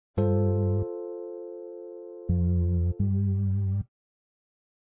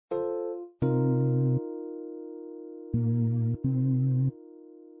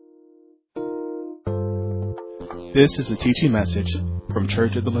This is a teaching message from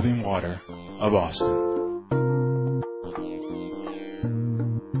Church of the Living Water of Austin.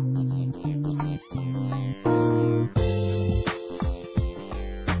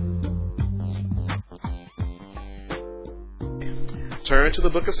 Turn to the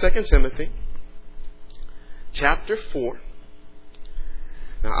book of 2 Timothy, chapter 4.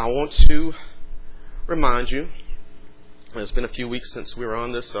 Now, I want to remind you, it's been a few weeks since we were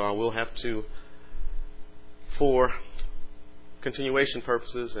on this, so I will have to, for continuation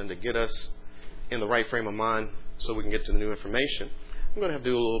purposes and to get us in the right frame of mind so we can get to the new information, I'm going to have to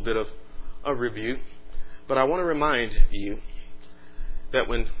do a little bit of a review. But I want to remind you that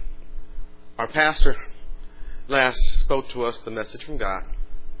when our pastor last spoke to us the message from God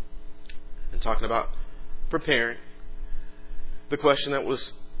and talking about preparing, the question that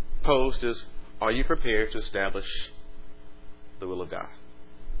was posed is, are you prepared to establish the will of God?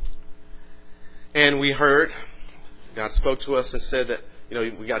 And we heard God spoke to us and said that,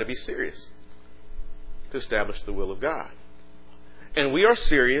 we got to be serious to establish the will of God. And we are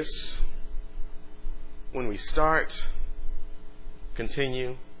serious when we start,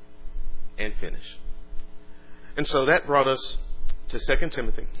 continue, and finish. And so that brought us to 2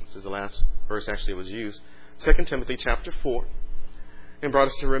 Timothy. This is the last verse actually was used. 2 Timothy chapter 4. And brought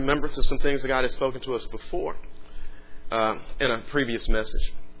us to remembrance of some things that God has spoken to us before in a previous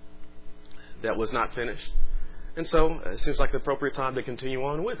message that was not finished. And so it seems like the appropriate time to continue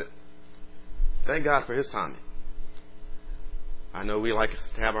on with it. Thank God for His timing. I know we like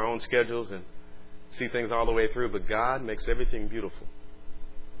to have our own schedules and see things all the way through, but God makes everything beautiful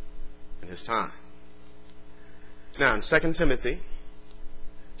in His time. Now, in 2 Timothy,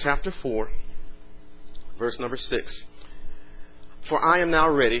 chapter 4, verse number 6, "For I am now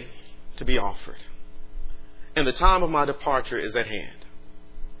ready to be offered, and the time of my departure is at hand.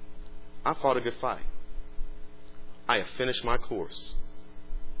 I fought a good fight. I have finished my course.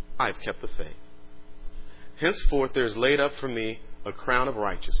 I have kept the faith. Henceforth there is laid up for me a crown of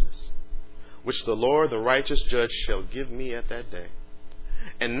righteousness, which the Lord, the righteous judge, shall give me at that day,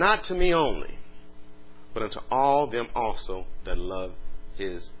 and not to me only, but unto all them also that love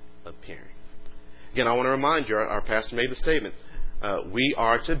His appearing." Again, I want to remind you, our pastor made the statement, we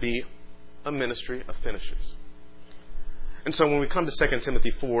are to be a ministry of finishers. And so when we come to 2 Timothy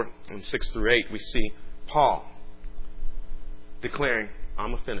 4 and 6 through 8, we see Paul declaring,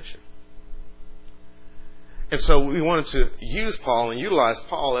 I'm a finisher. And so we wanted to use Paul and utilize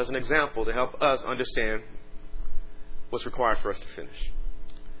Paul as an example to help us understand what's required for us to finish.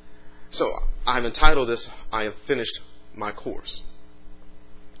 So I've entitled this, I have finished my course.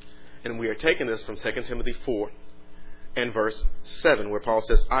 And we are taking this from 2 Timothy 4 and verse 7, where Paul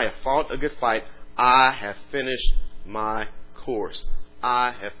says, I have fought a good fight. I have finished my course.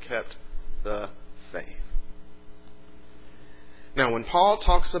 I have kept the faith. Now, when Paul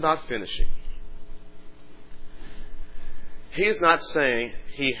talks about finishing, he is not saying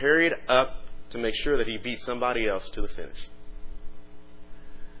he hurried up to make sure that he beat somebody else to the finish.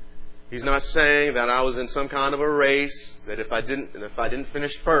 He's not saying that I was in some kind of a race, that if I didn't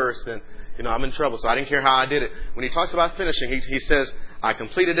finish first, then I'm in trouble, so I didn't care how I did it. When he talks about finishing, he says, I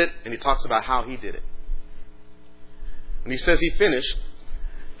completed it, and he talks about how he did it. When he says he finished,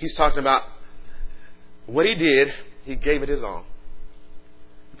 he's talking about what he did. He gave it his all.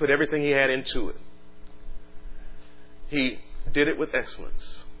 He put everything he had into it. He did it with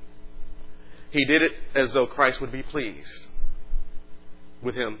excellence. He did it as though Christ would be pleased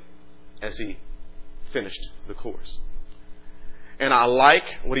with him as he finished the course. And I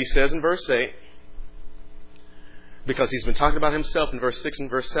like what he says in verse 8, because he's been talking about himself in verse 6 and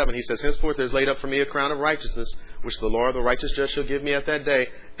verse 7. He says, Henceforth there is laid up for me a crown of righteousness, which the Lord, the righteous judge, shall give me at that day,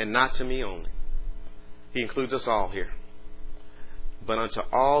 and not to me only. He includes us all here. But unto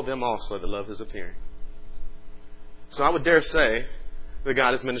all them also that love His appearing. So I would dare say that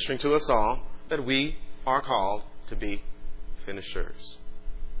God is ministering to us all that we are called to be finishers.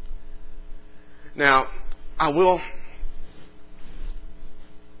 Now, I want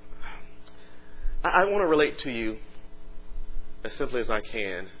to relate to you as simply as I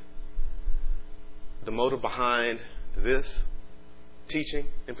can the motive behind this teaching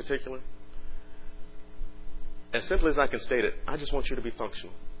in particular. As simply as I can state it, I just want you to be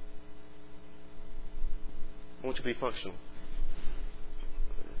functional. I want you to be functional.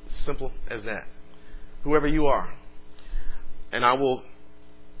 Simple as that. Whoever you are. And I will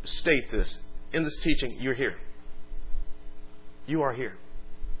state this. In this teaching, you're here. You are here.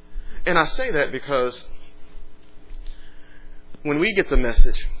 And I say that because when we get the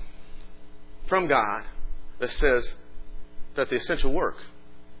message from God that says that the essential work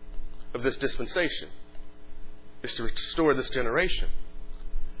of this dispensation is to restore this generation.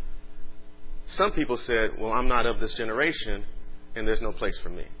 Some people said, well, I'm not of this generation, and there's no place for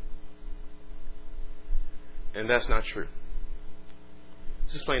me. And that's not true.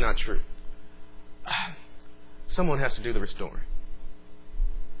 It's just plain not true. Someone has to do the restoring.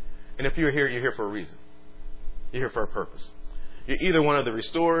 And if you're here for a reason. You're here for a purpose. You're either one of the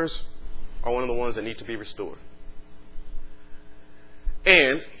restorers or one of the ones that need to be restored.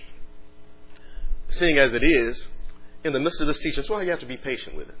 And, seeing as it is, in the midst of this teaching, that's why you have to be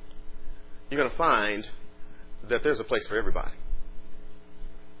patient with it. You're going to find that there's a place for everybody.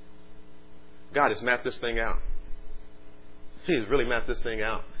 God has mapped this thing out. He has really mapped this thing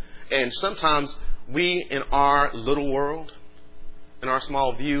out. And sometimes we, in our little world, in our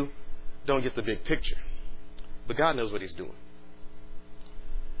small view, don't get the big picture. But God knows what He's doing.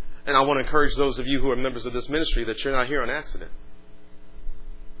 And I want to encourage those of you who are members of this ministry that you're not here on accident.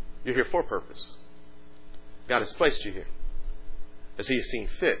 You're here for purpose. God has placed you here as He has seen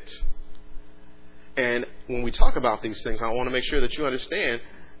fit. And when we talk about these things, I want to make sure that you understand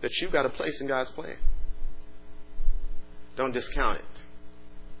that you've got a place in God's plan. Don't discount it.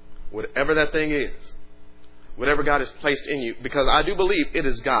 Whatever that thing is, whatever God has placed in you, because I do believe it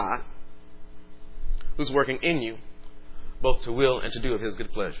is God who's working in you, both to will and to do of His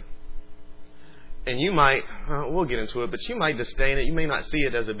good pleasure. And you might, we'll get into it, but you might disdain it. You may not see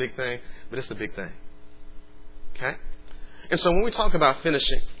it as a big thing, but it's a big thing. Okay? And so when we talk about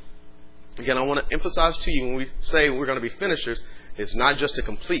finishing, again, I want to emphasize to you when we say we're going to be finishers, it's not just to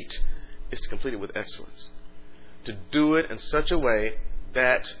complete, it's to complete it with excellence. To do it in such a way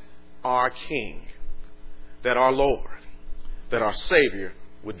that our King, that our Lord, that our Savior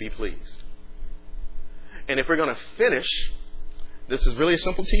would be pleased. And if we're going to finish, this is really a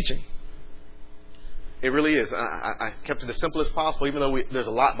simple teaching. It really is. I kept it as simple as possible, even though there's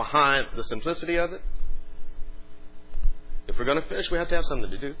a lot behind the simplicity of it. If we're going to finish, we have to have something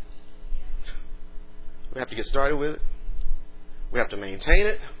to do. We have to get started with it. We have to maintain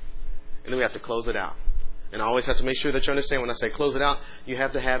it. And then we have to close it out. And I always have to make sure that you understand when I say close it out, you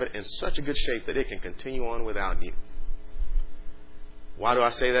have to have it in such a good shape that it can continue on without you. Why do I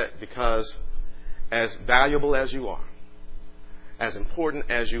say that? Because as valuable as you are, as important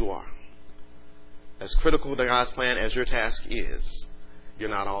as you are, as critical to God's plan as your task is, you're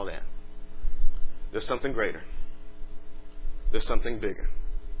not all that. There's something greater. There's something bigger.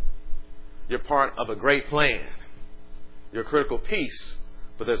 You're part of a great plan. You're a critical piece,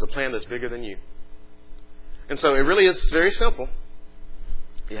 but there's a plan that's bigger than you. And so it really is very simple.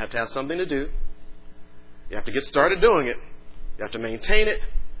 You have to have something to do. You have to get started doing it. You have to maintain it.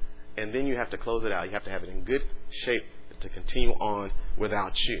 And then you have to close it out. You have to have it in good shape to continue on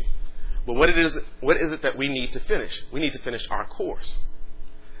without you. But what is it that we need to finish? We need to finish our course.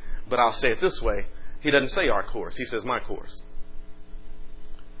 But I'll say it this way. He doesn't say our course. He says my course.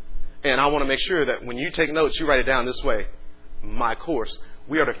 And I want to make sure that when you take notes, you write it down this way. My course.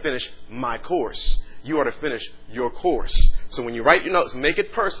 We are to finish my course. You are to finish your course. So when you write your notes, make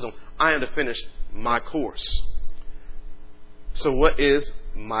it personal. I am to finish my course. So what is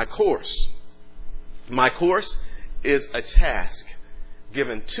my course? My course is a task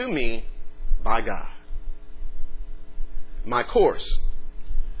given to me by God. My course.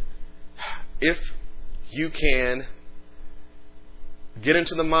 If you can get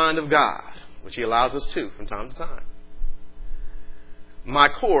into the mind of God, which He allows us to from time to time, my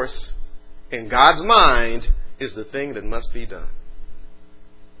course in God's mind is the thing that must be done.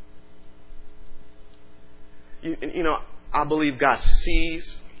 You know, I believe God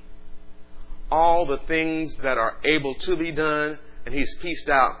sees all the things that are able to be done, and He's pieced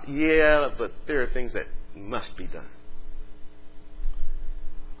out, but there are things that must be done.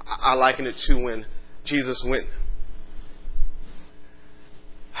 I liken it to when Jesus went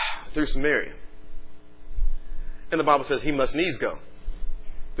through Samaria. And the Bible says He must needs go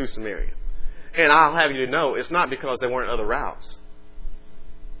through Samaria. And I'll have you to know, it's not because there weren't other routes.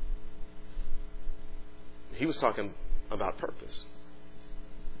 He was talking about purpose.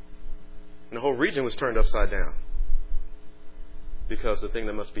 And the whole region was turned upside down because the thing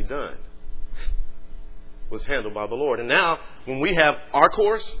that must be done was handled by the Lord. And now, when we have our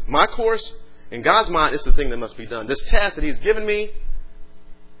course, my course, in God's mind, it's the thing that must be done. This task that He's given me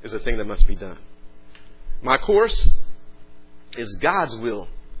is the thing that must be done. My course is God's will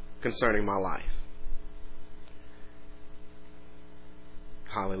concerning my life.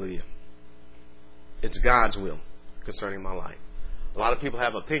 Hallelujah. It's God's will concerning my life. A lot of people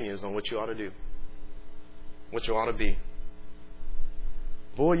have opinions on what you ought to do, what you ought to be.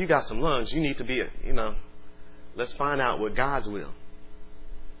 Boy, you got some lungs. You need to be let's find out what God's will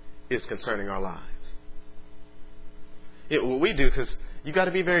is concerning our lives. What we do, because you got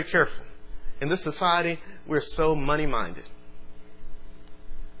to be very careful. In this society, we're so money-minded.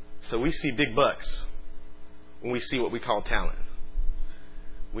 So we see big bucks when we see what we call talent.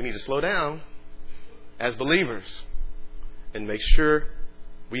 We need to slow down as believers and make sure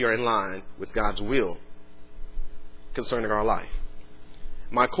we are in line with God's will concerning our life.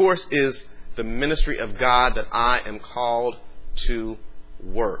 My course is the ministry of God that I am called to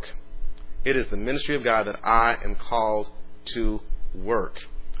work. It is the ministry of God that I am called to work.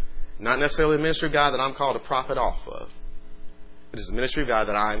 Not necessarily the ministry of God that I'm called to profit off of. It is the ministry of God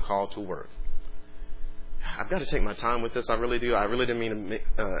that I am called to work. I've got to take my time with this. I really do. I really didn't mean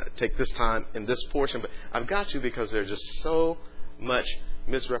to take this time in this portion, but I've got to, because there's just so much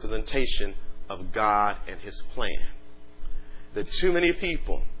misrepresentation of God and His plan. That too many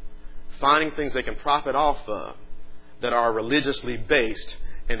people finding things they can profit off of that are religiously based,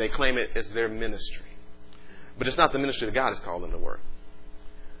 and they claim it as their ministry. But it's not the ministry that God has called them to work.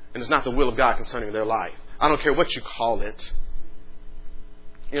 And it's not the will of God concerning their life. I don't care what you call it.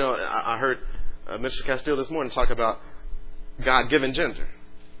 You know, I heard Mr. Castile this morning talk about God-given gender.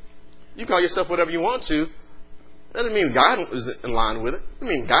 You call yourself whatever you want to. That doesn't mean God is in line with it. It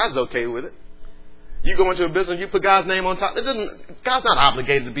doesn't mean God's okay with it. You go into a business, you put God's name on top. God's not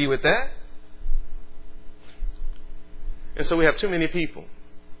obligated to be with that. And so we have too many people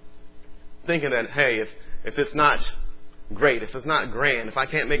thinking that, hey, if it's not great, if it's not grand, if I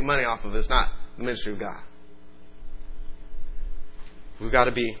can't make money off of it, it's not the ministry of God. We've got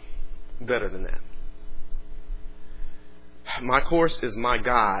to be better than that. My course is my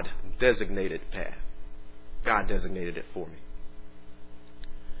God-designated path. God designated it for me.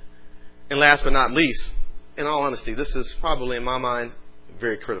 And last but not least, in all honesty, this is probably in my mind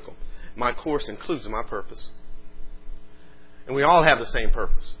very critical. My course includes my purpose. And we all have the same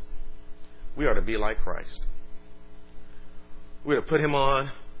purpose. We are to be like Christ. We are to put Him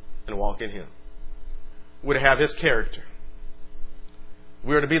on and walk in Him. We are to have His character.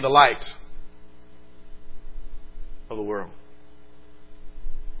 We are to be the light of the world.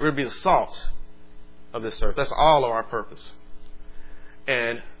 We are to be the salt of this earth. That's all of our purpose.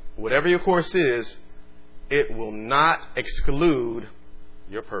 And whatever your course is, it will not exclude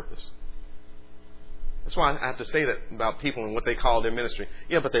your purpose. That's why I have to say that about people and what they call their ministry.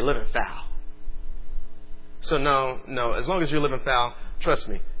 Yeah, but they live in foul. So no, as long as you're living foul, trust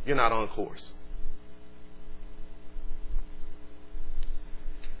me, you're not on course.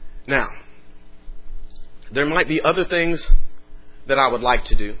 Now, there might be other things that I would like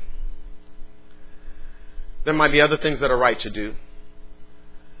to do. There might be other things that are right to do.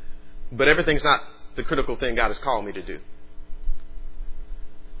 But everything's not the critical thing God has called me to do.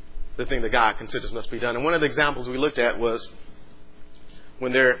 The thing that God considers must be done. And one of the examples we looked at was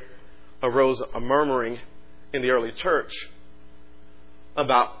when there arose a murmuring in the early church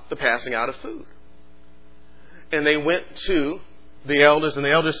about the passing out of food. And they went to the elders, and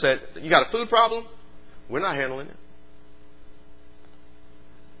the elders said, "You got a food problem? We're not handling it."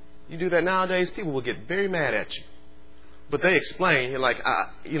 You do that nowadays, people will get very mad at you. But they explain, you're like,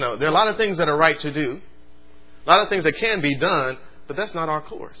 there are a lot of things that are right to do, a lot of things that can be done, but that's not our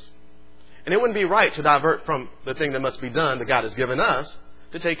course. And it wouldn't be right to divert from the thing that must be done that God has given us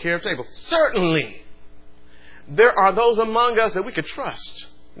to take care of tables. Certainly, there are those among us that we could trust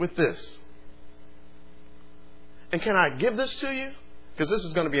with this. And can I give this to you? Because this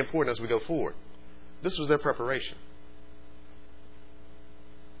is going to be important as we go forward. This was their preparation.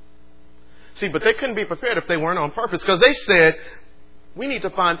 See, but they couldn't be prepared if they weren't on purpose, because they said, we need to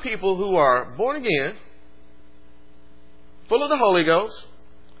find people who are born again, full of the Holy Ghost,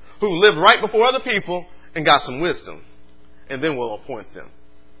 who lived right before other people and got some wisdom. And then we'll appoint them.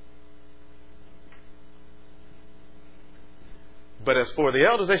 But as for the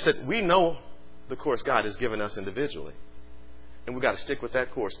elders, they said, we know the course God has given us individually. And we've got to stick with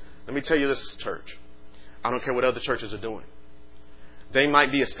that course. Let me tell you this, church. I don't care what other churches are doing. They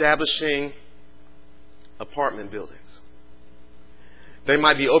might be establishing apartment buildings. They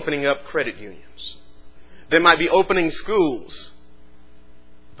might be opening up credit unions. They might be opening schools.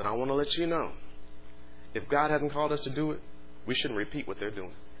 But I want to let you know, if God hasn't called us to do it, we shouldn't repeat what they're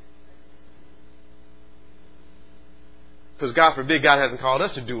doing. Because God forbid God hasn't called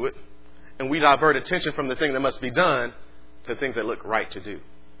us to do it, and we divert attention from the thing that must be done to things that look right to do.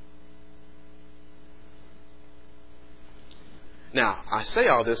 Now, I say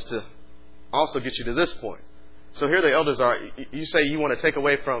all this to also get you to this point. So here the elders are. You say you want to take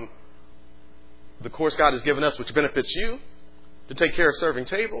away from the course God has given us, which benefits you, to take care of serving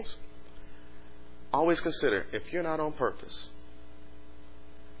tables. Always consider, if you're not on purpose,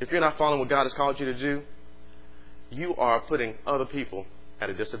 if you're not following what God has called you to do, you are putting other people at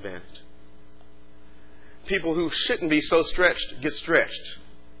a disadvantage. People who shouldn't be so stretched get stretched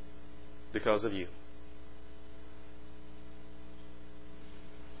because of you.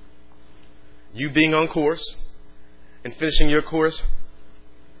 You being on course and finishing your course,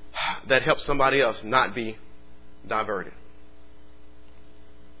 that helps somebody else not be diverted.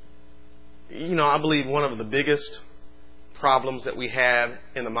 You know, I believe one of the biggest problems that we have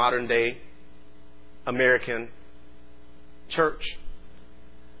in the modern day American church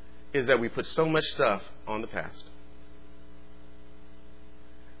is that we put so much stuff on the pastor.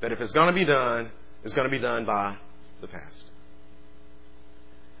 That if it's going to be done, it's going to be done by the pastor.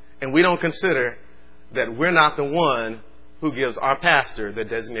 And we don't consider that we're not the one who gives our pastor the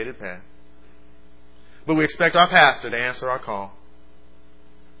designated path. But we expect our pastor to answer our call,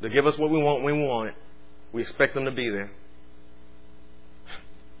 to give us what we want when we want it. We expect them to be there.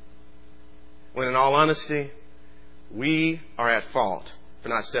 When in all honesty, we are at fault for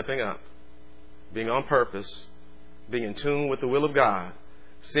not stepping up, being on purpose, being in tune with the will of God,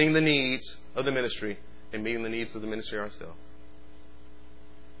 seeing the needs of the ministry, and meeting the needs of the ministry ourselves.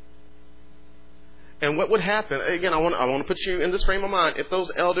 And what would happen, again, I want to put you in this frame of mind, if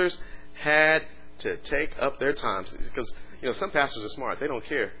those elders had to take up their time, because, you know, some pastors are smart. They don't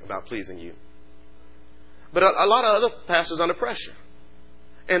care about pleasing you. But a lot of other pastors are under pressure.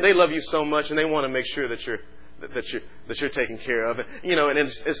 And they love you so much, and they want to make sure that you're taken care of. You know, and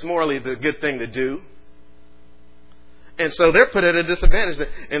it's morally the good thing to do. And so they're put at a disadvantage,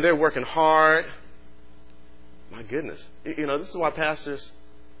 and they're working hard. My goodness. You know, this is why pastors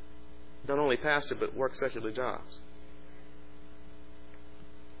don't only pastor, but work secular jobs.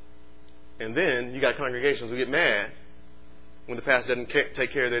 And then you got congregations who get mad when the pastor doesn't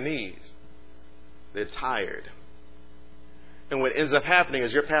take care of their needs. They're tired. And what ends up happening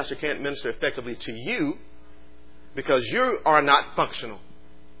is your pastor can't minister effectively to you because you are not functional.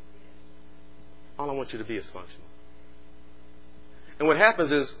 All I want you to be is functional. And what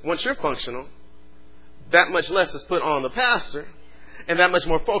happens is, once you're functional, that much less is put on the pastor, and that much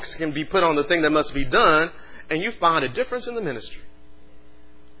more focus can be put on the thing that must be done, and you find a difference in the ministry.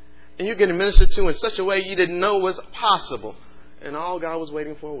 And you're getting ministered to in such a way you didn't know was possible. And all God was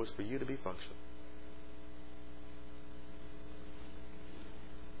waiting for was for you to be functional.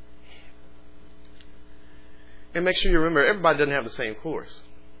 And make sure you remember, everybody doesn't have the same course.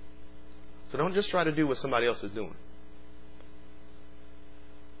 So don't just try to do what somebody else is doing.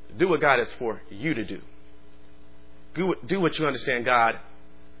 Do what God has for you to do. Do what you understand God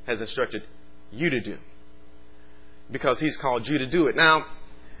has instructed you to do. Because He's called you to do it. Now,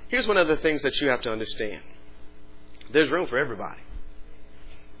 here's one of the things that you have to understand. There's room for everybody.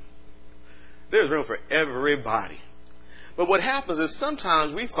 There's room for everybody. But what happens is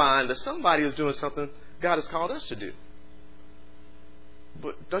sometimes we find that somebody is doing something God has called us to do.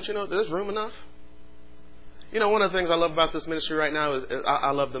 But don't you know there's room enough? You know, one of the things I love about this ministry right now is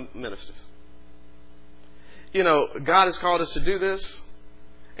I love the ministers. You know, God has called us to do this,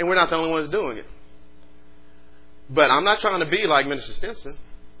 and we're not the only ones doing it. But I'm not trying to be like Minister Stinson,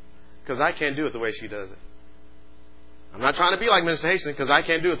 because I can't do it the way she does it. I'm not trying to be like Minister Hastings, because I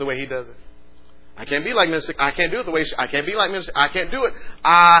can't do it the way he does it. I can't be like Minister. I can't do it the way I can't be like Minister. I can't do it.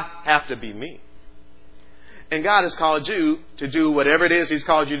 I have to be me. And God has called you to do whatever it is He's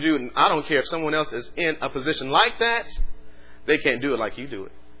called you to do. And I don't care if someone else is in a position like that. They can't do it like you do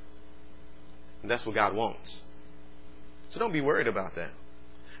it. And that's what God wants. So don't be worried about that.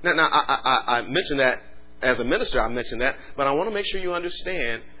 Now I mentioned that as a minister. I mentioned that. But I want to make sure you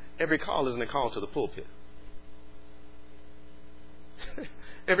understand every call isn't a call to the pulpit.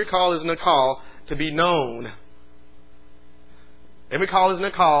 Every call isn't a call to be known. Every call isn't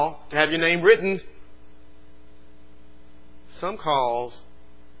a call to have your name written. Some calls,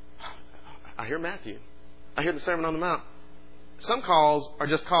 I hear Matthew. I hear the Sermon on the Mount. Some calls are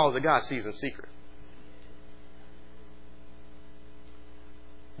just calls that God sees in secret.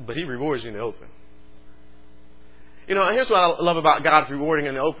 But He rewards you in the open. You know, here's what I love about God rewarding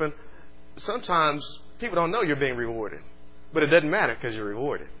in the open. Sometimes people don't know you're being rewarded. But it doesn't matter because you're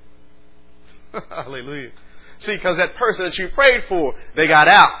rewarded. Hallelujah. See, because that person that you prayed for, they got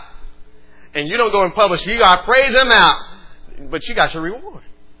out. And you don't go and publish, you got to praise them out. But you got your reward.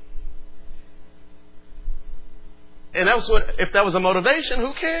 And that was if that was a motivation,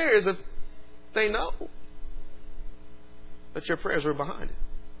 who cares if they know that your prayers were behind it?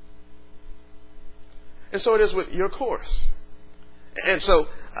 And so it is with your course. And so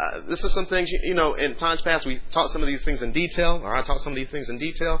this is some things, you know, in times past we taught some of these things in detail, or I taught some of these things in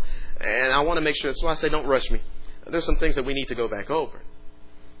detail, and I want to make sure, that's why I say don't rush me. There's some things that we need to go back over.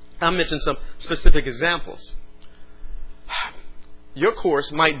 I mentioned some specific examples your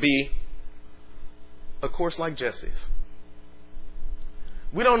course might be a course like Jesse's.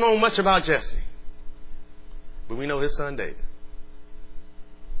 We don't know much about Jesse, but we know his son David.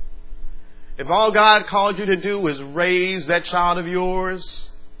 If all God called you to do is raise that child of yours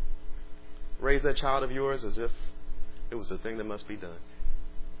as if it was a thing that must be done.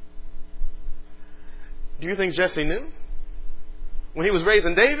 Do you think Jesse knew when he was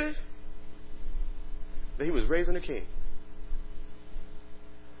raising David that he was raising a king?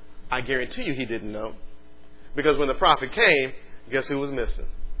 I guarantee you he didn't know, because when the prophet came, guess who was missing?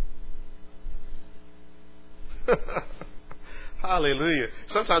 Hallelujah.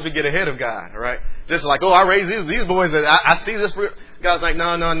 Sometimes we get ahead of God, right? Just like, I raised these boys, and I see this. God's like,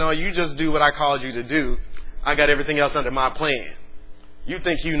 no, you just do what I called you to do. I got everything else under my plan. You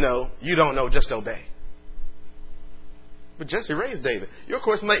think you know. You don't know. Just obey. But Jesse raised David. Your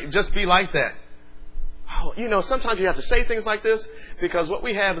course might just be like that. Sometimes you have to say things like this, because what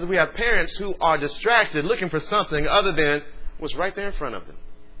we have is we have parents who are distracted looking for something other than what's right there in front of them.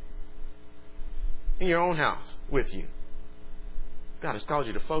 In your own house with you. God has called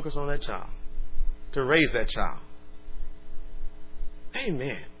you to focus on that child, to raise that child.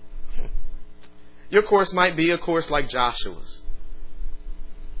 Amen. Your course might be a course like Joshua's.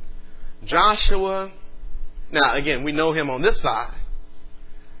 Joshua, now again, we know him on this side.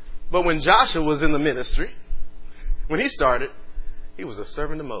 But when Joshua was in the ministry, when he started, he was a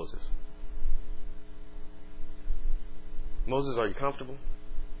servant of Moses. Moses, are you comfortable?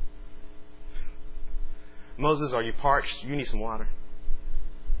 Moses, are you parched? You need some water.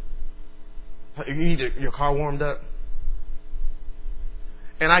 You need your car warmed up.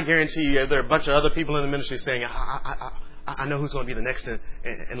 And I guarantee you, there are a bunch of other people in the ministry saying, I know who's going to be the next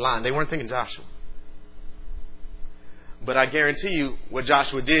in line. They weren't thinking Joshua. But I guarantee you, what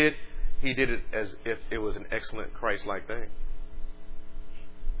Joshua did, he did it as if it was an excellent Christ-like thing.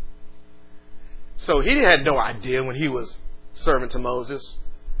 So he had no idea when he was servant to Moses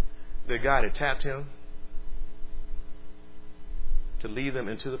that God had tapped him to lead them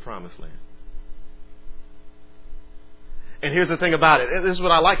into the promised land. And here's the thing about it. This is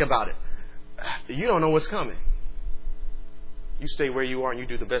what I like about it. You don't know what's coming. You stay where you are and you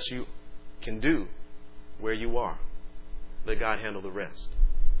do the best you can do where you are. Let God handle the rest.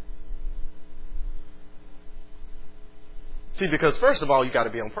 See, because first of all, you got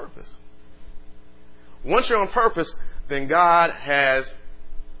to be on purpose. Once you're on purpose, then God has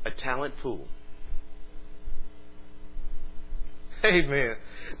a talent pool. Amen.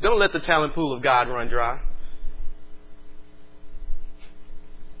 Don't let the talent pool of God run dry.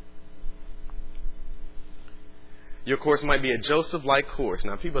 Your course might be a Joseph-like course.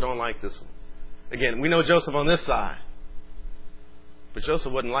 Now, people don't like this one. Again, we know Joseph on this side. But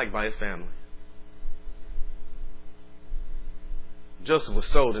Joseph wasn't liked by his family. Joseph was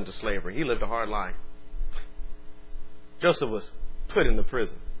sold into slavery. He lived a hard life. Joseph was put in the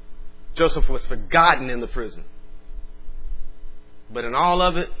prison. Joseph was forgotten in the prison. But in all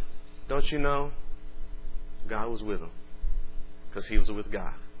of it, don't you know, God was with him. Because he was with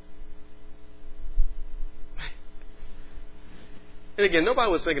God. And again, nobody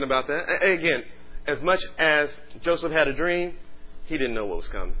was thinking about that. And again, as much as Joseph had a dream, he didn't know what was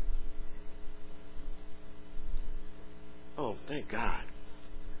coming. Oh, thank God.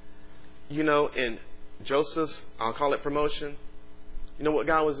 You know, in Joseph's, I'll call it promotion, you know what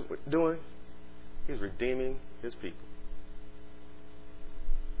God was doing? He was redeeming his people.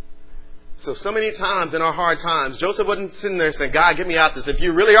 So many times in our hard times, Joseph wasn't sitting there saying, God, get me out this. If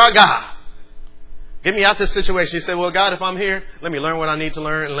you really are God, get me out this situation. He said, well, God, if I'm here, let me learn what I need to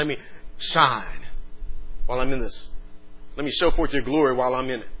learn and let me shine while I'm in this. Let me show forth your glory while I'm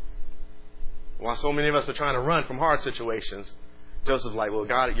in it. While so many of us are trying to run from hard situations, Joseph's like, well,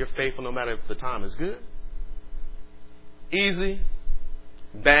 God, you're faithful no matter if the time is good, easy,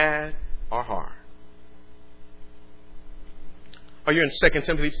 bad, or hard. Are you in 2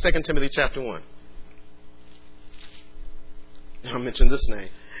 Timothy chapter 1? I'll mention this name.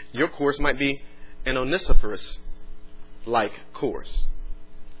 Your course might be an Onesiphorus-like course.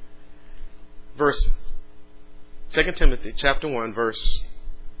 2 Timothy chapter 1, verse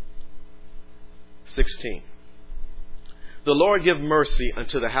 16. The Lord give mercy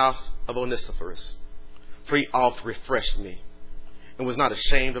unto the house of Onesiphorus, for he oft refreshed me, and was not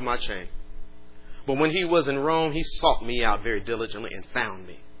ashamed of my shame. But when he was in Rome, he sought me out very diligently and found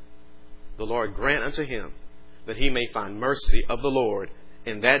me. The Lord grant unto him that he may find mercy of the Lord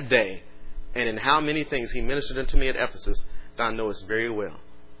in that day, and in how many things he ministered unto me at Ephesus, thou knowest very well.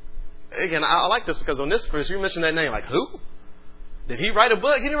 Again, I like this because Onesiphorus, you mentioned that name, like who? Did he write a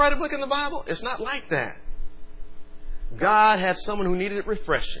book? He didn't write a book in the Bible? It's not like that. God had someone who needed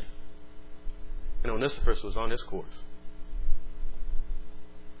refreshing. And Onesiphorus was on this course.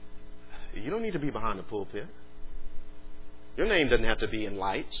 You don't need to be behind the pulpit. Your name doesn't have to be in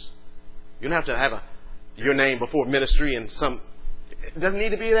lights. You don't have to have your name before ministry and it doesn't need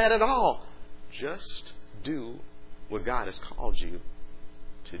to be that at all. Just do what God has called you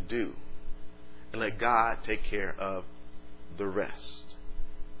to do. And let God take care of the rest.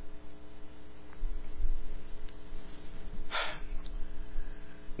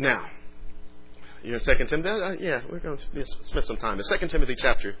 Now, you're in 2 Timothy? Yeah, we're going to spend some time. In 2 Timothy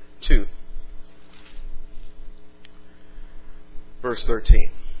chapter 2, verse 13.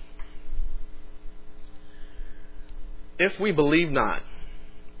 If we believe not,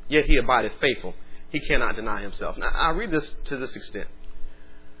 yet he abideth faithful, he cannot deny himself. Now, I'll read this to this extent.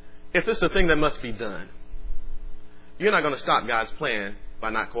 If this is a thing that must be done, you're not going to stop God's plan by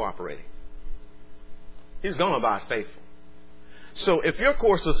not cooperating. He's going to abide faithful. So if your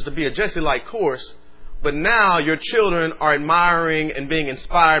course was to be a Jesse-like course, but now your children are admiring and being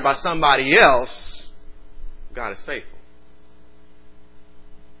inspired by somebody else, God is faithful.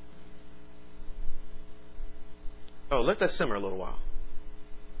 Oh, let that simmer a little while.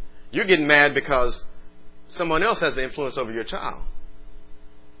 You're getting mad because someone else has the influence over your child.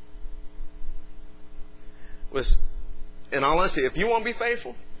 In all honesty, if you won't be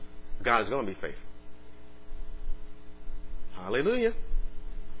faithful, God is going to be faithful. Hallelujah.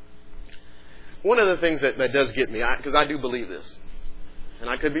 One of the things that does get me, because I do believe this, and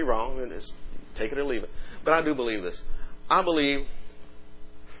I could be wrong, and take it or leave it, but I do believe this. I believe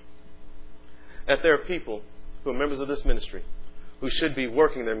that there are people who are members of this ministry who should be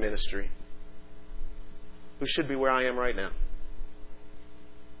working their ministry, who should be where I am right now.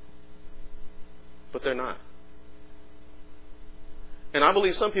 But they're not. And I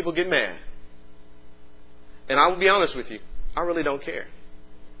believe some people get mad. And I will be honest with you, I really don't care.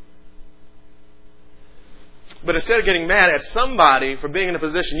 But instead of getting mad at somebody for being in a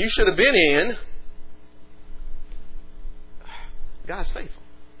position you should have been in, God's faithful.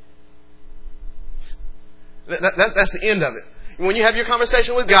 That's the end of it. When you have your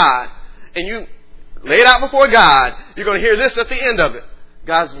conversation with God and you lay it out before God, you're going to hear this at the end of it.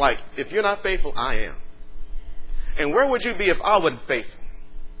 God's like, if you're not faithful, I am. And where would you be if I wasn't faithful?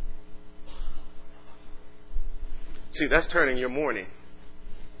 See, that's turning your mourning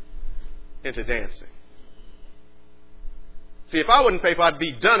into dancing. See, if I wasn't faithful, I'd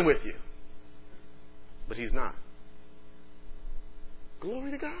be done with you. But He's not.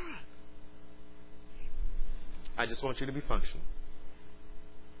 Glory to God. I just want you to be functional.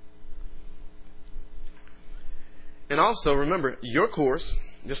 And also, remember, your course,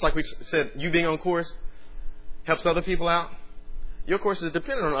 just like we said, you being on course helps other people out. Your course is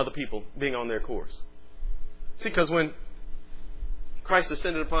dependent on other people being on their course. See, because when Christ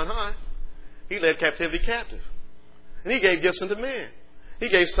ascended upon high, He led captivity captive. And He gave gifts unto men. He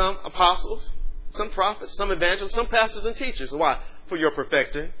gave some apostles, some prophets, some evangelists, some pastors and teachers. Why? For your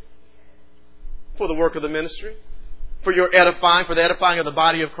perfecting, for the work of the ministry, for your edifying, for the edifying of the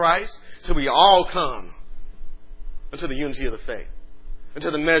body of Christ, till we all come unto the unity of the faith, unto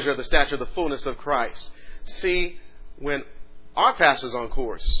the measure of the stature of the fullness of Christ. See, when our pastor's on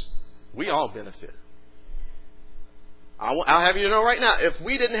course, we all benefit. I'll have you know right now, if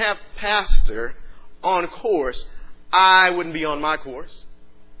we didn't have pastor on course, I wouldn't be on my course.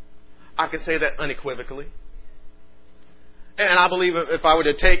 I can say that unequivocally. And I believe if I were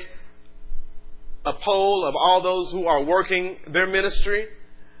to take a poll of all those who are working their ministry,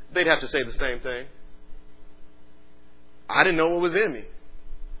 they'd have to say the same thing. I didn't know what was in me.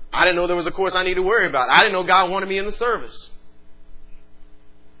 I didn't know there was a course I needed to worry about. I didn't know God wanted me in the service.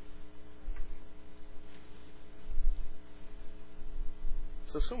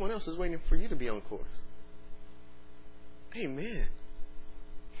 So someone else is waiting for you to be on course. Amen.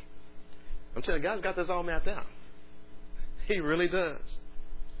 I'm telling you, God's got this all mapped out. He really does.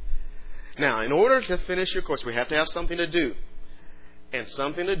 Now, in order to finish your course, we have to have something to do. And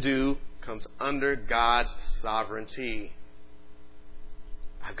something to do comes under God's sovereignty.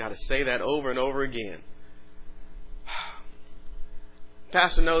 I've got to say that over and over again.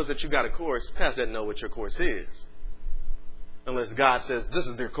 Pastor knows that you've got a course. Pastor doesn't know what your course is. Unless God says, this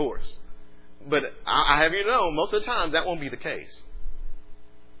is their course. But I have you know, most of the times that won't be the case.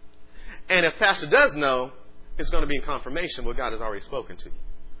 And if Pastor does know, it's going to be in confirmation of what God has already spoken to you.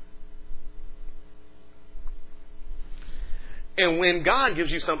 And when God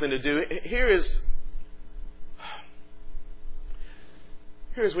gives you something to do, here's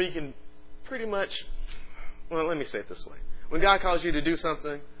where you can pretty much, well, let me say it this way. When God calls you to do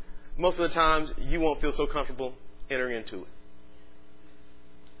something, most of the times you won't feel so comfortable entering into it.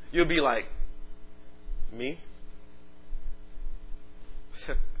 You'll be like, me?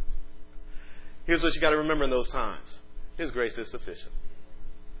 Here's what you got to remember in those times. His grace is sufficient.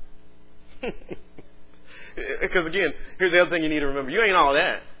 Because again, here's the other thing you need to remember. You ain't all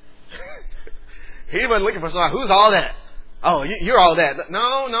that. He wasn't looking for someone. Who's all that? Oh, you're all that.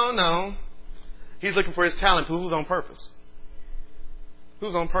 No. He's looking for his talent. Who's on purpose?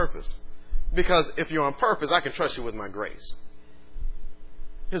 Who's on purpose? Because if you're on purpose, I can trust you with my grace.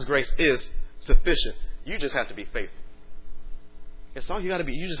 His grace is sufficient. You just have to be faithful. That's all you got to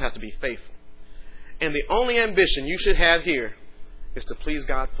be. You just have to be faithful. And the only ambition you should have here is to please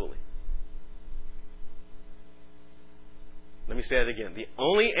God fully. Let me say that again. The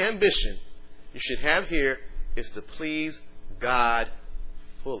only ambition you should have here is to please God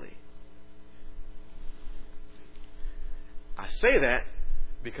fully. I say that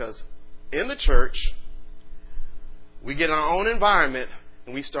because in the church, we get in our own environment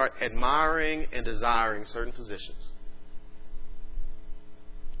and we start admiring and desiring certain positions.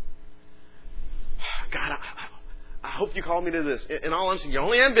 God, I hope you call me to this. In all honesty, your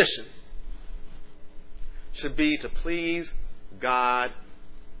only ambition should be to please God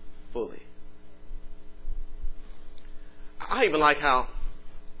fully. I even like how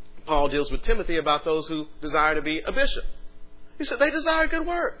Paul deals with Timothy about those who desire to be a bishop. He said they desire good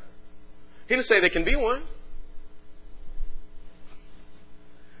work. He didn't say they can be one.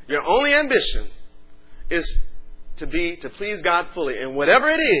 Your only ambition is to please God fully, and whatever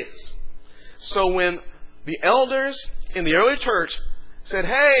it is. So when the elders in the early church said,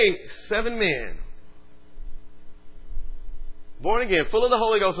 hey, 7 men, born again, full of the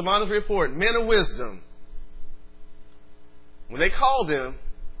Holy Ghost, of honest report, men of wisdom, when they called them,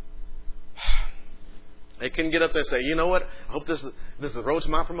 they couldn't get up there and say, you know what, I hope this is the road to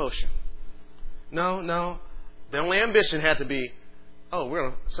my promotion. No. The only ambition had to be,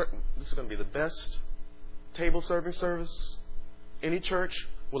 this is going to be the best table serving service any church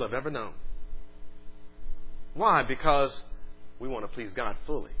will have ever known. Why? Because we want to please God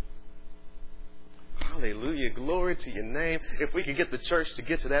fully. Hallelujah. Glory to your name. If we could get the church to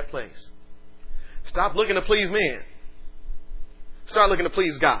get to that place. Stop looking to please men. Start looking to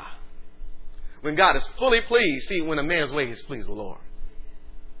please God. When God is fully pleased, see, when a man's way is pleased the Lord.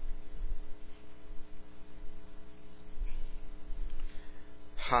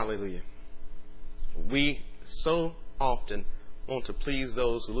 Hallelujah. We so often want to please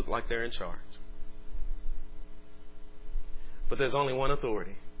those who look like they're in charge. But there's only one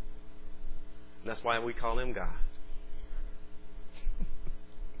authority. And that's why we call him God.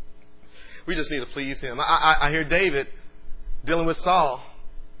 We just need to please him. I hear David dealing with Saul.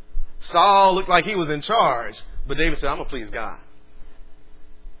 Saul looked like he was in charge, but David said, I'm going to please God.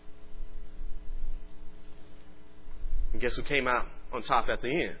 And guess who came out on top at the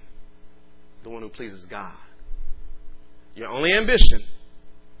end? The one who pleases God. Your only ambition,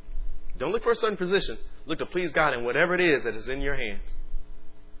 don't look for a certain position. Look to please God in whatever it is that is in your hands.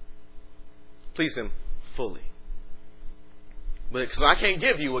 Please him fully. But because I can't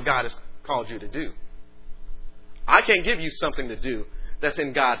give you what God has called you to do. I can't give you something to do that's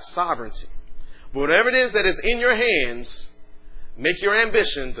in God's sovereignty. But whatever it is that is in your hands, make your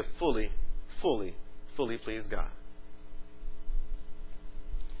ambition to fully please God.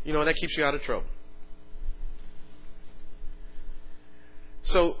 You know, that keeps you out of trouble.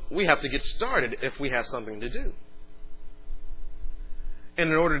 So we have to get started if we have something to do.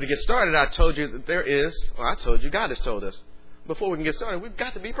 And in order to get started, I told you that God has told us, before we can get started, we've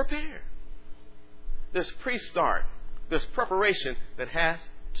got to be prepared. There's pre-start. There's preparation that has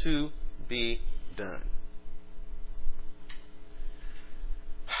to be done.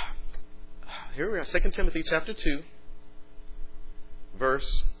 Here we are, 2 Timothy chapter 2,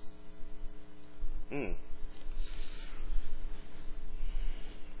 verse...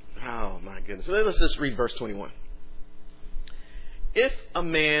 Oh, my goodness. Let's just read verse 21. If a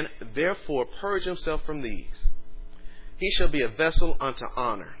man therefore purge himself from these, he shall be a vessel unto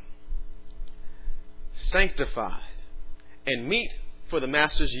honor, sanctified, and meet for the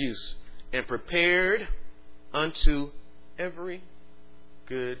master's use, and prepared unto every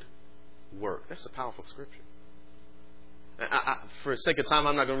good work. That's a powerful scripture. For the sake of time,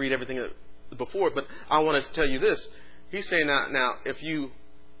 I'm not going to read everything before it, but I want to tell you this. He's saying now, if you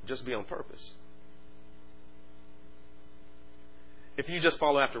just be on purpose, if you just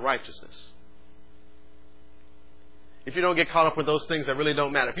follow after righteousness, if you don't get caught up with those things that really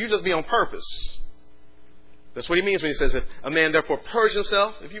don't matter, if you just be on purpose, that's what he means when he says, if a man therefore purge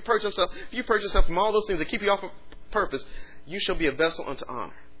himself, if you purge yourself from all those things that keep you off of purpose, you shall be a vessel unto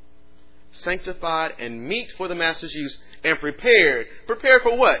honor, sanctified and meet for the master's use, and prepared. Prepared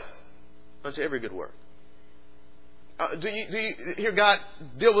for what? Unto every good work. Do you hear God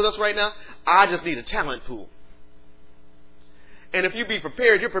deal with us right now? I just need a talent pool. And if you be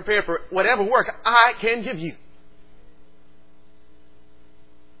prepared, you're prepared for whatever work I can give you.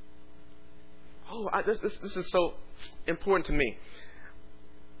 This is so important to me.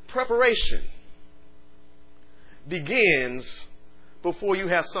 Preparation begins before you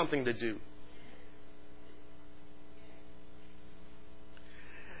have something to do.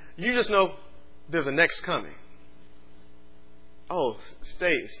 You just know there's a next coming. Oh,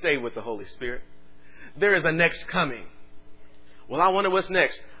 stay with the Holy Spirit. There is a next coming. Well, I wonder what's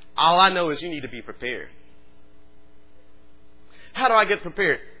next. All I know is you need to be prepared. How do I get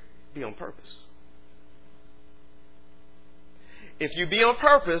prepared? Be on purpose. If you be on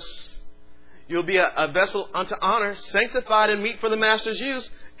purpose, you'll be a vessel unto honor, sanctified and meet for the master's use,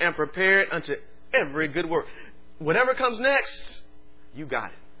 and prepared unto every good work. Whatever comes next, you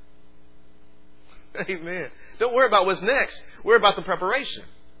got it. Amen. Don't worry about what's next. Worry about the preparation.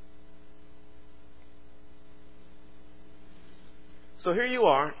 So here you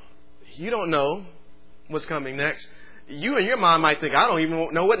are. You don't know what's coming next. You in your mind might think, I don't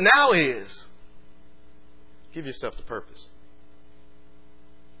even know what now is. Give yourself the purpose.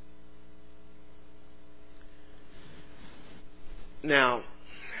 Now,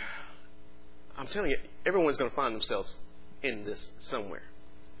 I'm telling you, everyone's going to find themselves in this somewhere.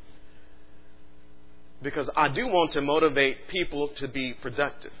 Because I do want to motivate people to be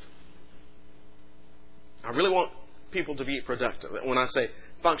productive. I really want people to be productive. When I say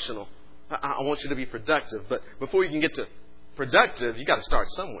functional, I want you to be productive. But before you can get to productive, you got to start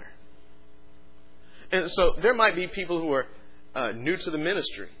somewhere. And so there might be people who are new to the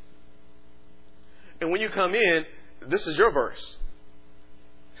ministry. And when you come in, this is your verse.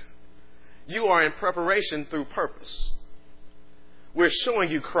 You are in preparation through purpose. We're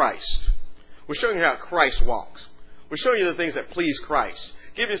showing you Christ. We're showing you how Christ walks. We're showing you the things that please Christ.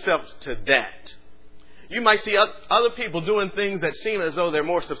 Give yourself to that. You might see other people doing things that seem as though they're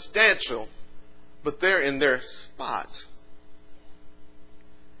more substantial, but they're in their spot.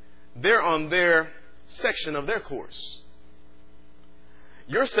 They're on their section of their course.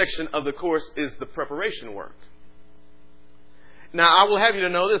 Your section of the course is the preparation work. Now, I will have you to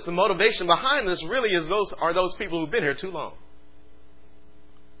know this. The motivation behind this really is those people who've been here too long.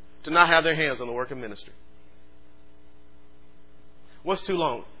 To not have their hands on the work of ministry. What's too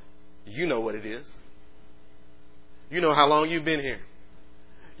long? You know what it is. You know how long you've been here.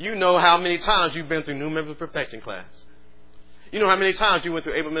 You know how many times you've been through New Member Perfecting class. You know how many times you went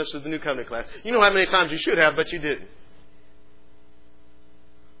through Able Ministers of the New Covenant class. You know how many times you should have, but you didn't.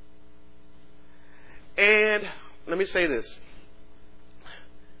 And let me say this.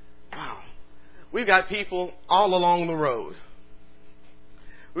 Wow. We've got people all along the road.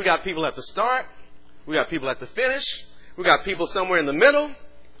 We got people at the start. We got people at the finish. We got people somewhere in the middle.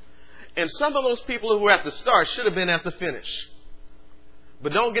 And some of those people who were at the start should have been at the finish.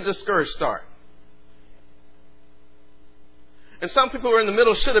 But don't get discouraged, start. And some people who are in the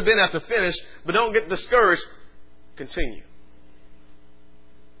middle should have been at the finish, but don't get discouraged, continue.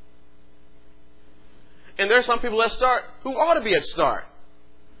 And there are some people at start who ought to be at start.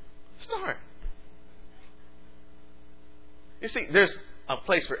 Start. You see, there's a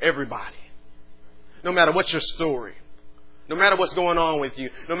place for everybody. No matter what's your story. No matter what's going on with you.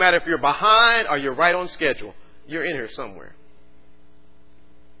 No matter if you're behind or you're right on schedule. You're in here somewhere.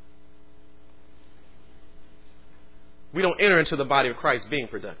 We don't enter into the body of Christ being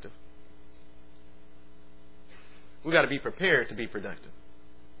productive. We've got to be prepared to be productive.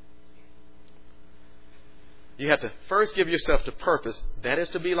 You have to first give yourself to purpose. That is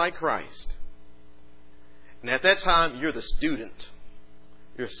to be like Christ. And at that time, you're the student.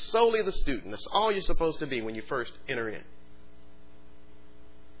 You're solely the student. That's all you're supposed to be when you first enter in.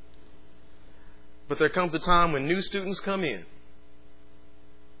 But there comes a time when new students come in.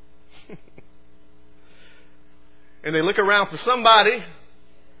 And they look around for somebody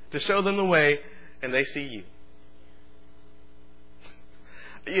to show them the way, and they see you.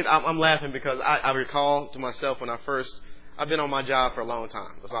 I'm laughing because I recall to myself when I've been on my job for a long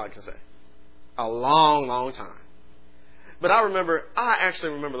time. That's all I can say. A long, long time. But I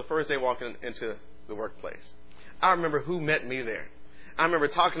actually remember the first day walking into the workplace. I remember who met me there. I remember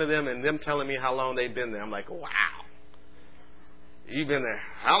talking to them and them telling me how long they'd been there. I'm like, wow. You've been there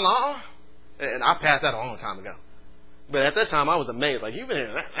how long? And I passed that a long time ago. But at that time, I was amazed. Like, you've been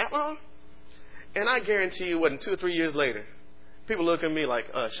here that long? And I guarantee you, 2 or 3 years later, people look at me like,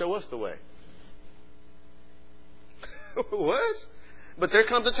 show us the way. What? But there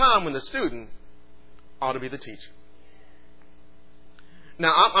comes a time when the student ought to be the teacher.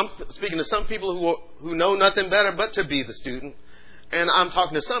 Now, I'm speaking to some people who know nothing better but to be the student. And I'm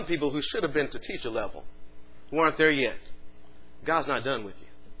talking to some people who should have been to teacher level, who aren't there yet. God's not done with you.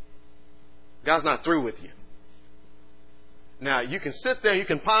 God's not through with you. Now, you can sit there, you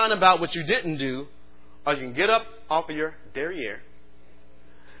can pine about what you didn't do, or you can get up off of your derriere,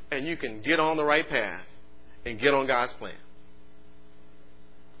 and you can get on the right path and get on God's plan.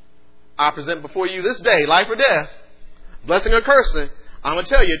 I present before you this day, life or death, blessing or cursing. I'm going to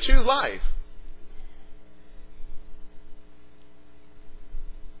tell you, choose life.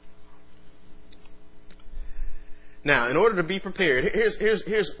 Now, in order to be prepared, this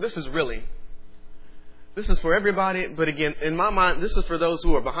is for everybody, but again, in my mind, this is for those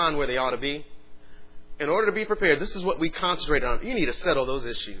who are behind where they ought to be. In order to be prepared, this is what we concentrate on. You need to settle those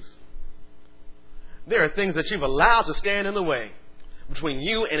issues. There are things that you've allowed to stand in the way between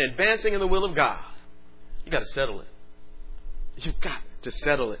you and advancing in the will of God. You've got to settle it. You've got to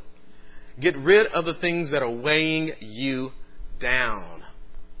settle it. Get rid of the things that are weighing you down.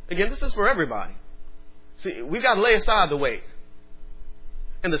 Again, this is for everybody. See, we've got to lay aside the weight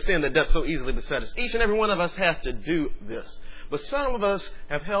and the sin that does so easily beset us. Each and every one of us has to do this. But some of us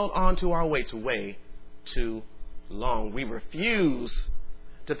have held on to our weights way too long. We refuse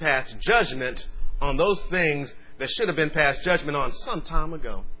to pass judgment on those things that should have been passed judgment on some time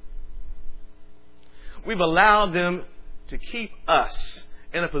ago. We've allowed them to keep us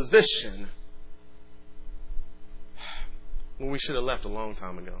in a position when we should have left a long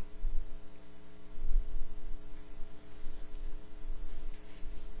time ago.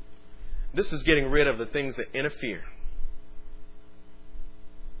 This is getting rid of the things that interfere.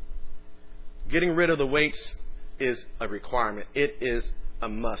 Getting rid of the weights is a requirement. It is a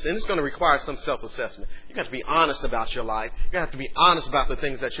must. And it's going to require some self-assessment. You've got to be honest about your life. You've got to be honest about the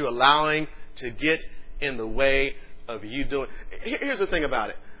things that you're allowing to get in the way of you doing. Here's the thing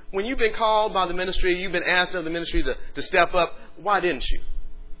about it. When you've been called by the ministry, you've been asked of the ministry to step up, why didn't you?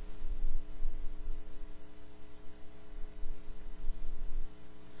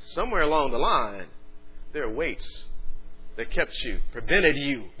 Somewhere along the line, there are weights that prevented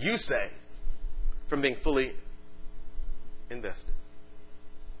you, you say, from being fully invested.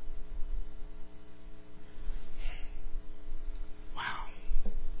 Wow.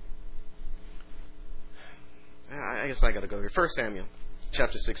 I guess I got to go here. 1 Samuel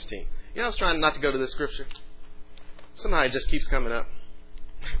chapter 16. I was trying not to go to this scripture. Somehow it just keeps coming up.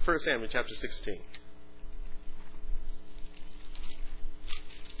 1 Samuel chapter 16.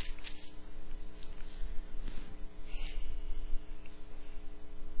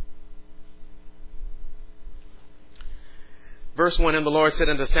 Verse 1, and the Lord said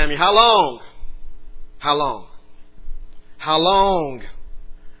unto Samuel, How long? How long? How long?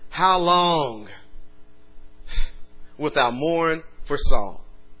 How long wilt thou mourn for Saul,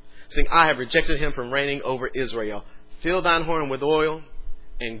 saying, I have rejected him from reigning over Israel. Fill thine horn with oil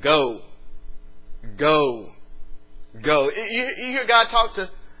and go. Go. Go. You hear God talk to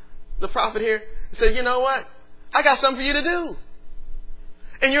the prophet here? He said, you know what? I got something for you to do.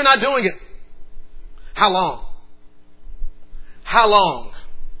 And you're not doing it. How long? How long?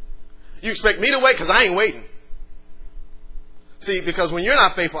 You expect me to wait? Because I ain't waiting. See, because when you're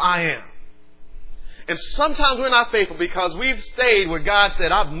not faithful, I am. And sometimes we're not faithful because we've stayed where God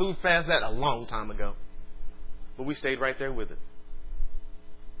said, I've moved past that a long time ago. But we stayed right there with it.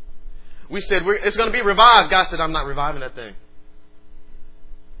 We said, it's going to be revived. God said, I'm not reviving that thing.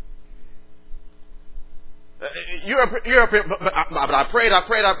 You're up here, but I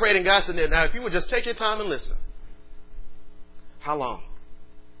prayed, and God said, now if you would just take your time and listen. How long?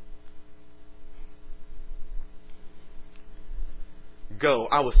 Go,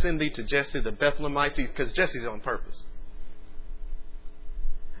 I will send thee to Jesse the Bethlehemite. See, because Jesse's on purpose.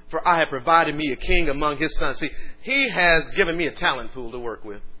 For I have provided me a king among his sons. See, he has given me a talent pool to work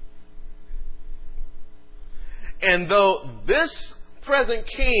with. And though this present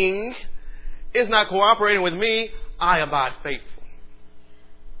king is not cooperating with me, I abide faithful.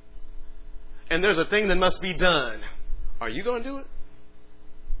 And there's a thing that must be done. Are you going to do it?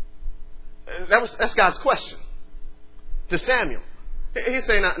 That's God's question to Samuel. He's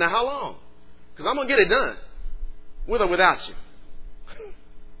saying, now how long? Because I'm going to get it done, with or without you.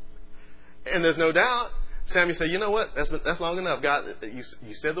 And there's no doubt. Samuel said, you know what? That's long enough. God,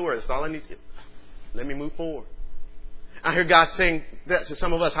 you said the word. That's all I need. Let me move forward. I hear God saying that to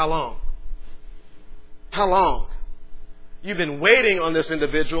some of us. How long? How long? You've been waiting on this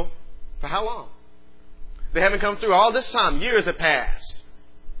individual for how long? They haven't come through all this time. Years have passed.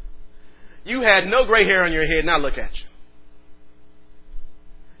 You had no gray hair on your head. Now look at you.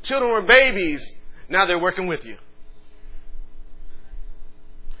 Children were babies. Now they're working with you.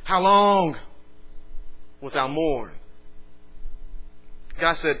 How long wilt thou mourn?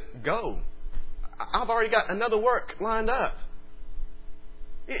 God said, go. I've already got another work lined up.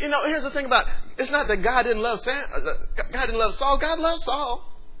 You know, here's the thing about it. It's not that God didn't love God didn't love Saul. God loved Saul.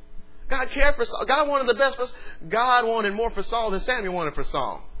 God cared for Saul. God wanted the best for us. God wanted more for Saul than Samuel wanted for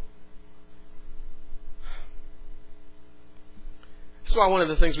Saul. That's why one of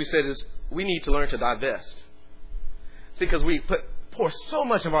the things we said is we need to learn to divest. See, because we pour so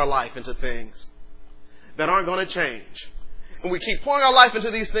much of our life into things that aren't going to change. And we keep pouring our life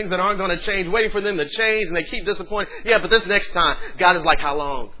into these things that aren't going to change, waiting for them to change, and they keep disappointing. Yeah, but this next time, God is like, how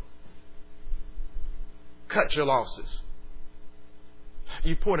long? Cut your losses.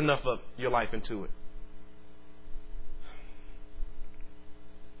 You poured enough of your life into it.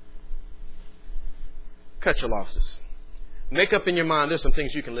 Cut your losses. Make up in your mind there's some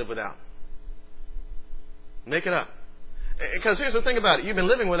things you can live without. Make it up. Because here's the thing about it. You've been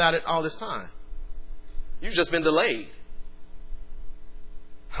living without it all this time. You've just been delayed.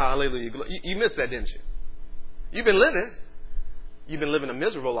 Hallelujah. You missed that, didn't you? You've been living. You've been living a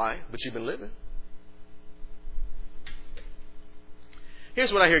miserable life, but you've been living.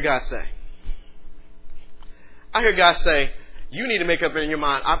 Here's what I hear God say. I hear God say, you need to make up in your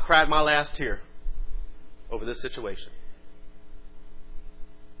mind, I've cried my last tear over this situation.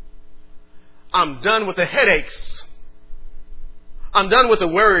 I'm done with the headaches. I'm done with the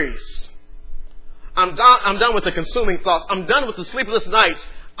worries. I'm done with the consuming thoughts. I'm done with the sleepless nights.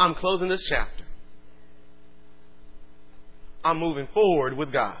 I'm closing this chapter. I'm moving forward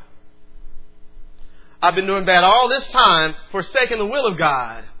with God. I've been doing bad all this time, forsaking the will of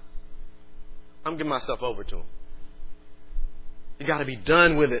God. I'm giving myself over to Him. You got to be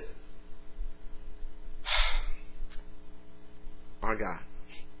done with it. Our God.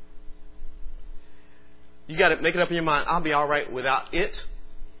 You got to make it up in your mind. I'll be all right without it.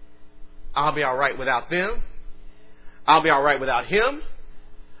 I'll be all right without them. I'll be all right without him.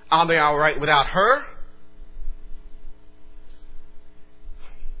 I'll be all right without her.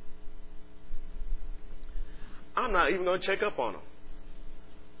 I'm not even going to check up on them.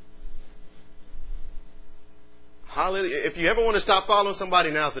 Hallelujah. If you ever want to stop following somebody,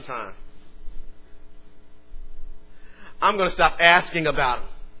 now's the time. I'm going to stop asking about them.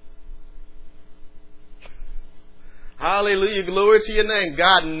 Hallelujah. Glory to your name.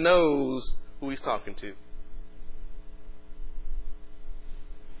 God knows who He's talking to.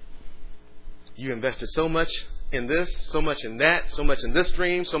 You invested so much in this, so much in that, so much in this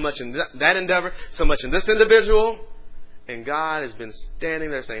dream, so much in that endeavor, so much in this individual. And God has been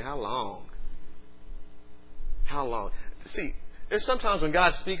standing there saying, how long? How long? See, there's sometimes when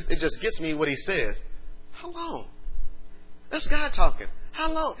God speaks, it just gets me what He says. How long? That's God talking.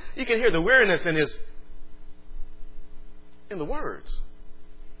 How long? You can hear the weariness in the words.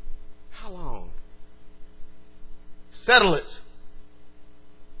 How long? Settle it.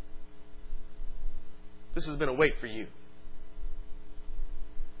 This has been a weight for you.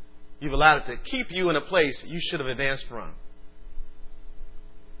 You've allowed it to keep you in a place you should have advanced from.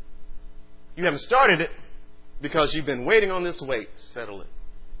 You haven't started it because you've been waiting on this weight. Settle it.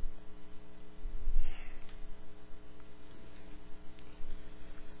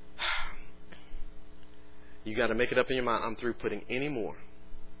 You got to make it up in your mind. I'm through putting any more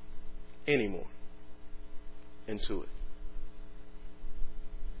into it.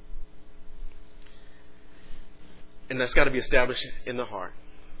 And that's got to be established in the heart.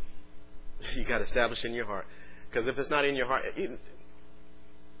 You got to establish in your heart. Because if it's not in your heart,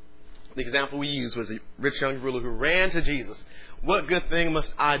 the example we used was a rich young ruler who ran to Jesus. What good thing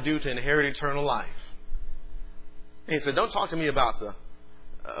must I do to inherit eternal life? And he said, don't talk to me about the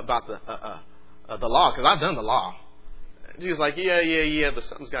law, because I've done the law. Jesus was like, yeah, but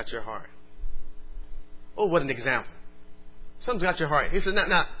something's got your heart. Oh, what an example. Something's got your heart. He said,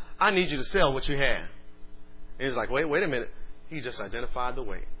 now, I need you to sell what you have. And he's like, wait a minute. He just identified the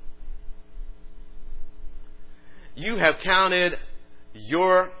weight. You have counted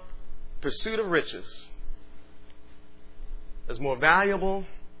your pursuit of riches as more valuable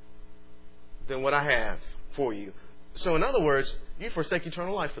than what I have for you. So in other words, you forsake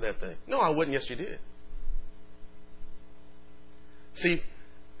eternal life for that thing. No, I wouldn't. Yes, you did. See,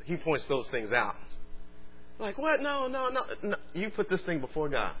 he points those things out. Like, what? No. You put this thing before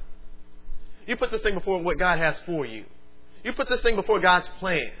God. You put this thing before what God has for you. You put this thing before God's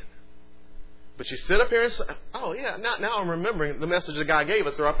plan. But you sit up here and say, oh, yeah, now I'm remembering the message that God gave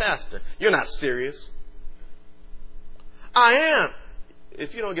us or our pastor. You're not serious. I am.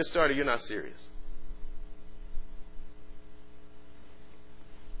 If you don't get started, you're not serious.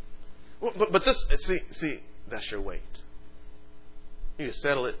 But this, see, that's your weight. You need to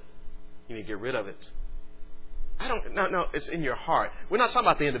settle it. You need to get rid of it. No, it's in your heart. We're not talking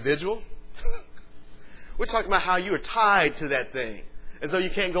about the individual. We're talking about how you are tied to that thing, as though you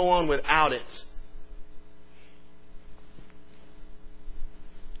can't go on without it.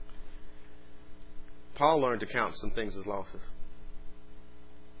 Paul learned to count some things as losses.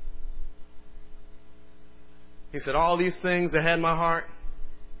 He said, all these things that had my heart,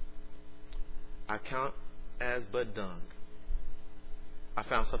 I count as but dung. I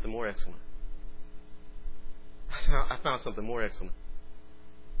found something more excellent. I found something more excellent.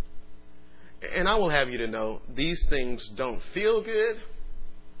 And I will have you to know, these things don't feel good,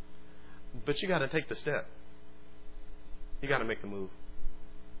 but you got to take the step. You got to make the move.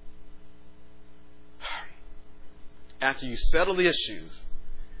 After you settle the issues,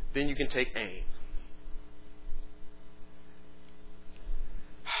 then you can take aim.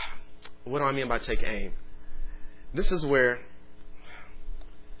 What do I mean by take aim? This is where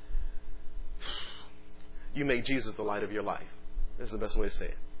you make Jesus the light of your life. This is the best way to say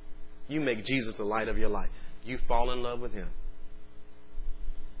it. You make Jesus the light of your life. You fall in love with Him.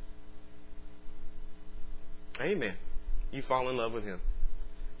 Amen. You fall in love with Him.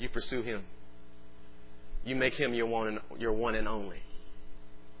 You pursue Him. You make Him your one and only.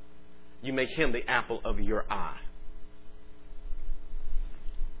 You make Him the apple of your eye.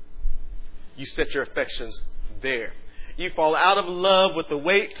 You set your affections there. You fall out of love with the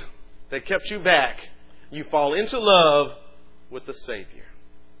weight that kept you back. You fall into love with the Savior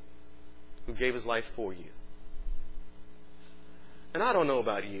who gave His life for you. And I don't know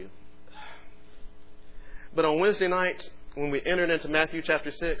about you, but on Wednesday night, when we entered into Matthew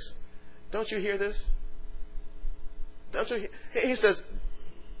chapter 6, don't you hear this? Don't you hear? He says,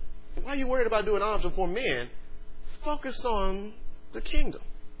 why are you worried about doing honors before men? Focus on the kingdom.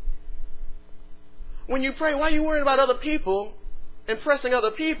 When you pray, why are you worried about other people, impressing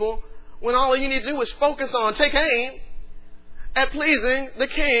other people, when all you need to do is focus on, take aim at pleasing the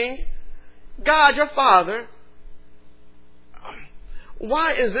King, God your Father?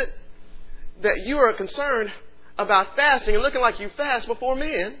 Why is it that you are concerned about fasting and looking like you fast before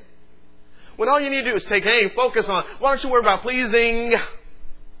men, when all you need to do is take aim, focus on, why don't you worry about pleasing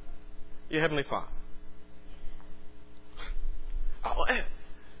your Heavenly Father? Oh,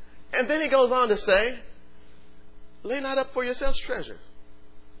 and then he goes on to say, lay not up for yourselves treasures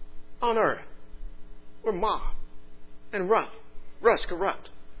on earth, where moth and rust corrupt.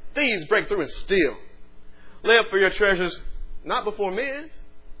 Thieves break through and steal. Lay up for your treasures not before men.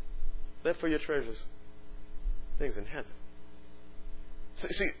 Lay up for your treasures things in heaven.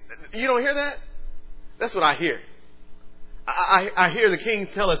 See, you don't hear that? That's what I hear. I hear the King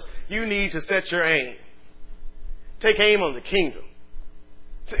tell us, you need to set your aim. Take aim on the kingdom.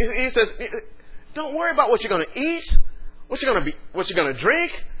 He says, don't worry about what you're going to eat, what you're going to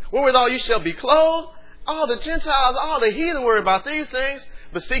drink, wherewithal you shall be clothed. All the Gentiles, all the heathen worry about these things,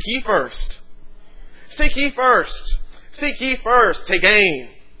 but seek ye first. Seek ye first. Seek ye first. Take aim.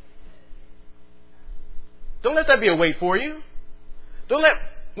 Don't let that be a weight for you. Don't let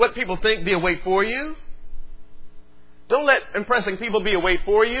what people think be a weight for you. Don't let impressing people be a weight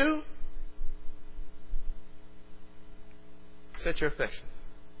for you. Set your affection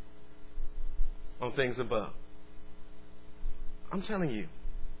on things above. I'm telling you,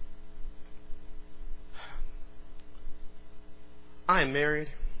 I am married,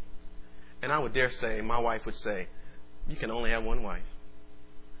 and I would dare say, my wife would say, you can only have one wife.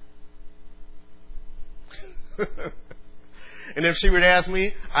 And if she were to ask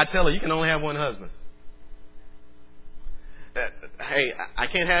me, I'd tell her, you can only have one husband. Hey, I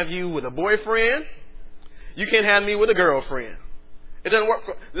can't have you with a boyfriend. You can't have me with a girlfriend. It doesn't work.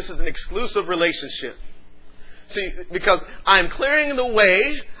 This is an exclusive relationship. See, because I'm clearing the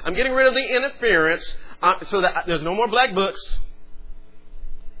way, I'm getting rid of the interference, so that there's no more black books.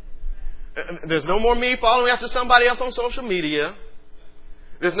 There's no more me following after somebody else on social media.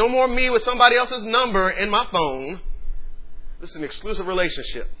 There's no more me with somebody else's number in my phone. This is an exclusive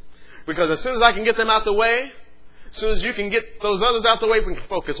relationship. Because as soon as I can get them out the way, as soon as you can get those others out the way, we can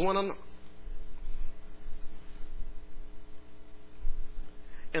focus one on them.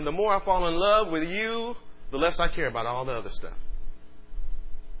 And the more I fall in love with you, the less I care about all the other stuff.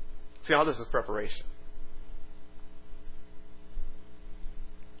 See, all this is preparation.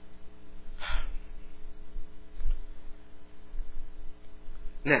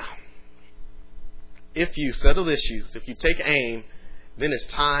 Now, if you settle issues, if you take aim, then it's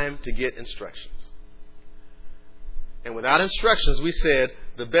time to get instructions. And without instructions, we said,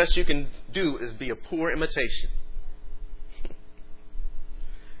 the best you can do is be a poor imitation.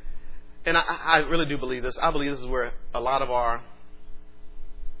 And I really do believe this. I believe this is where a lot of our,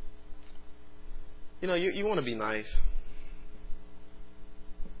 you want to be nice.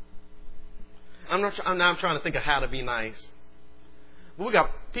 I'm trying to think of how to be nice. But we got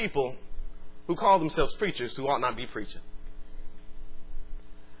people who call themselves preachers who ought not be preaching.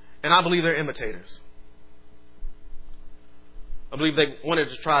 And I believe they're imitators. I believe they wanted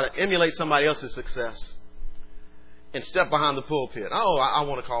to try to emulate somebody else's success and step behind the pulpit. Oh, I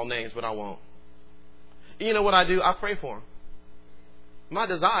want to call names, but I won't. You know what I do? I pray for them. My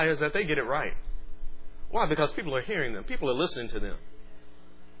desire is that they get it right. Why? Because people are hearing them. People are listening to them.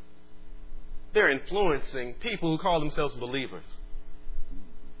 They're influencing people who call themselves believers.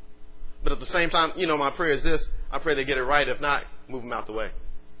 But at the same time, my prayer is this. I pray they get it right. If not, move them out the way.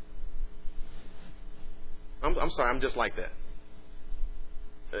 I'm sorry. I'm just like that.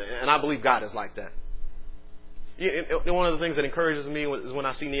 And I believe God is like that. One of the things that encourages me is when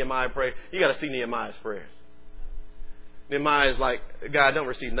I see Nehemiah pray. You got to see Nehemiah's prayers. Nehemiah is like, God, don't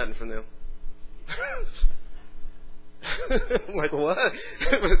receive nothing from them. I'm like, what?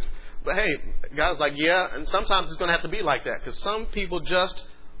 But hey, God's like, yeah, and sometimes it's going to have to be like that because some people just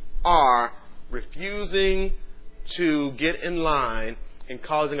are refusing to get in line and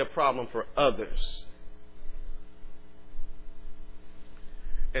causing a problem for others.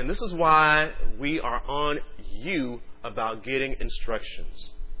 And this is why we are on you about getting instructions.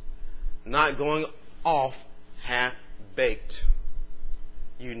 Not going off half-baked.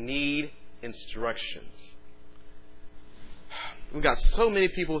 You need instructions. We've got so many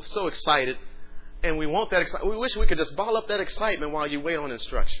people so excited, and we want that excitement. We wish we could just ball up that excitement while you wait on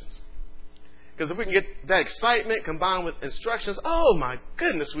instructions. Because if we can get that excitement combined with instructions, oh my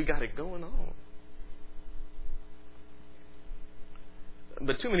goodness, we got it going on.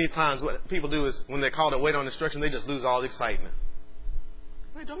 But too many times what people do is when they're called to wait on instruction, they just lose all the excitement.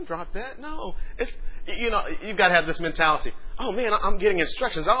 Hey, don't drop that. No. It's, you've got to have this mentality. Oh man, I'm getting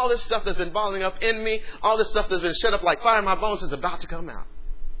instructions. All this stuff that's been bottling up in me, all this stuff that's been shut up like fire in my bones is about to come out.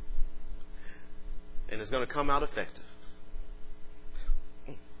 And it's going to come out effective.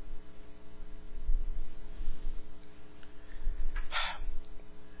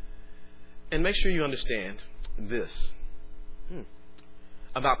 And make sure you understand this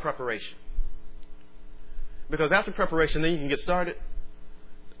about preparation. Because after preparation, then you can get started.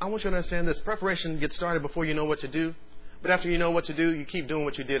 I want you to understand this. Preparation gets started before you know what to do. But after you know what to do, you keep doing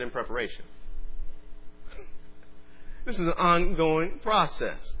what you did in preparation. This is an ongoing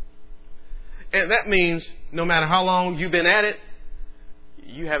process. And that means no matter how long you've been at it,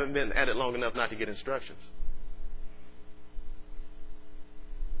 you haven't been at it long enough not to get instructions.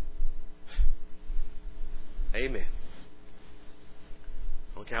 Amen.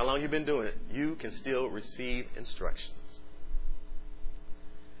 Okay, how long you've been doing it, you can still receive instructions.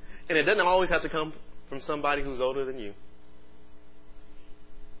 And it doesn't always have to come from somebody who's older than you.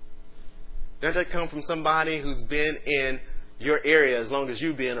 It doesn't have to come from somebody who's been in your area as long as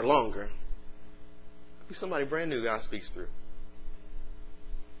you've been or longer. It could be somebody brand new God speaks through.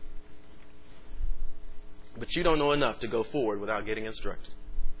 But you don't know enough to go forward without getting instructed.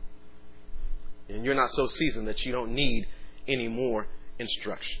 And you're not so seasoned that you don't need any more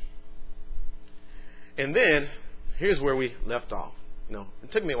instruction. And then, here's where we left off.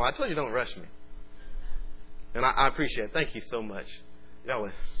 It took me a while. I told you don't rush me. And I appreciate it. Thank you so much. Y'all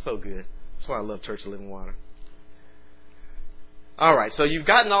were so good. That's why I love Church of Living Water. All right, so you've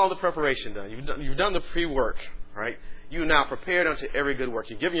gotten all the preparation done. You've done the pre-work, right? You now prepared unto every good work.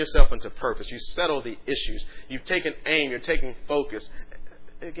 You've given yourself unto purpose. You settle the issues. You've taken aim. You're taking focus.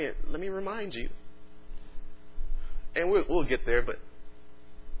 Again, let me remind you. And we'll get there, but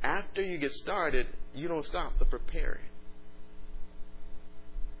after you get started, you don't stop the preparing.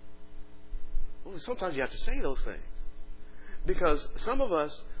 Well, sometimes you have to say those things. Because some of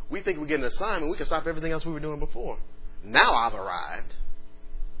us, we think we get an assignment, we can stop everything else we were doing before. Now I've arrived.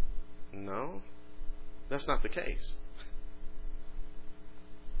 No, that's not the case.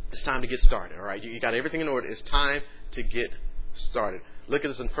 It's time to get started, all right? You got everything in order. It's time to get started. Look at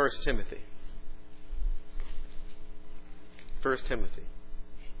this in 1 Timothy. 1 Timothy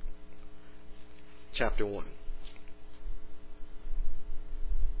chapter 1.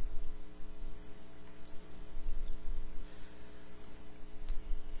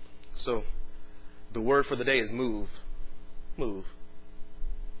 So, the word for the day is move. Move.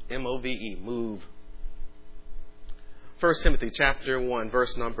 M-O-V-E. Move. 1 Timothy chapter 1,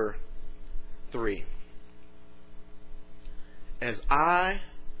 verse number 3. As I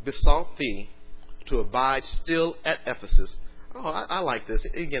besought thee to abide still at Ephesus. Oh, I like this.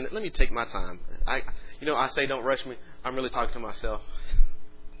 Again, let me take my time. I say don't rush me. I'm really talking to myself.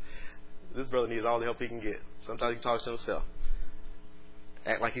 This brother needs all the help he can get. Sometimes he talks to himself.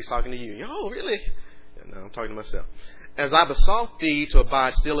 Act like he's talking to you. Oh, really? No, I'm talking to myself. As I besought thee to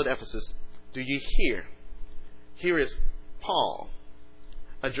abide still at Ephesus, do ye hear? Here is Paul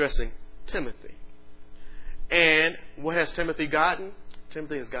addressing Timothy. And what has Timothy gotten?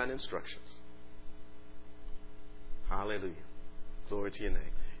 Timothy has gotten instructions. Hallelujah. Glory to your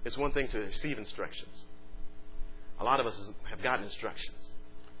name. It's one thing to receive instructions. A lot of us have gotten instructions.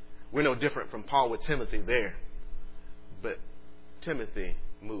 We're no different from Paul with Timothy there. But Timothy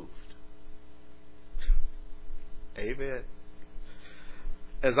moved. Amen.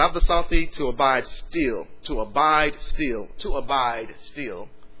 As I besought thee to abide still, to abide still, to abide still.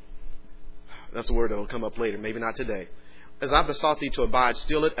 That's a word that will come up later, maybe not today. As I besought thee to abide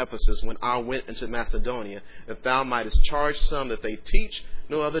still at Ephesus when I went into Macedonia, that thou mightest charge some that they teach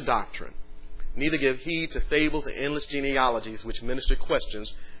no other doctrine, neither give heed to fables and endless genealogies which minister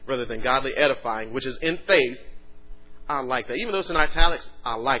questions rather than godly edifying, which is in faith. I like that. Even though it's in italics,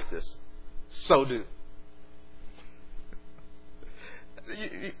 I like this. So do.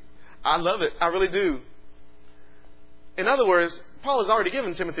 I love it. I really do. In other words, Paul has already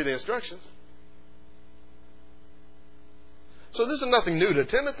given Timothy the instructions. So this is nothing new to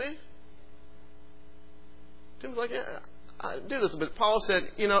Timothy. Timothy's like, yeah, I do this. But Paul said,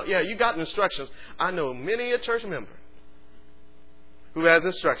 you got instructions. I know many a church member who has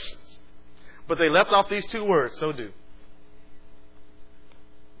instructions. But they left off these two words, so do.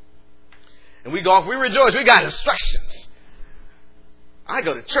 And we go off, we rejoice, we got instructions. I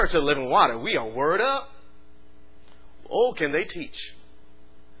go to church at Living Water. We are word up. Oh, can they teach?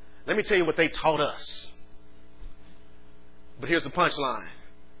 Let me tell you what they taught us. But here's the punchline.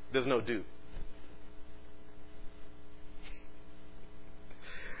 There's no do.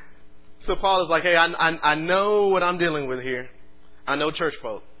 So Paul is like, hey, I know what I'm dealing with here. I know church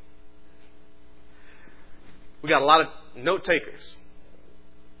folk. We got a lot of note takers.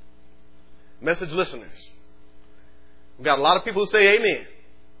 Message listeners. We've got a lot of people who say amen.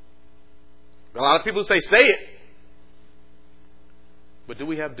 We've got a lot of people who say it. But do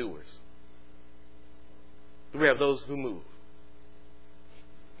we have doers? Do we have those who move?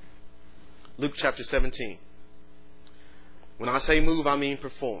 Luke chapter 17. When I say move, I mean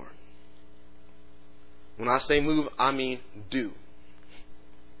perform. When I say move, I mean do.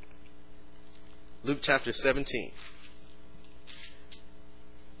 Luke chapter 17.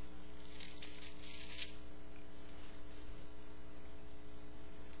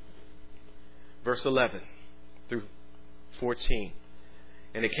 Verse 11 through 14.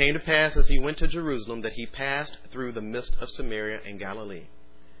 And it came to pass as he went to Jerusalem that he passed through the midst of Samaria and Galilee.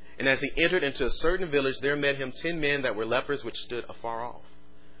 And as he entered into a certain village, there met him 10 men that were lepers, which stood afar off.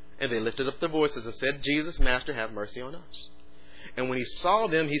 And they lifted up their voices and said, Jesus, Master, have mercy on us. And when he saw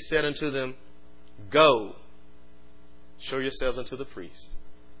them, he said unto them, Go, show yourselves unto the priests.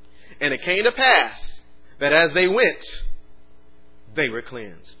 And it came to pass that as they went, they were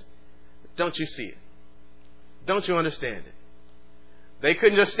cleansed. Don't you see it? Don't you understand it? They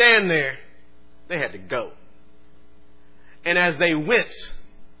couldn't just stand there. They had to go. And as they went,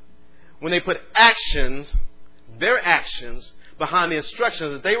 when they put their actions behind the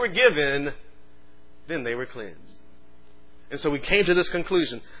instructions that they were given, then they were cleansed. And so we came to this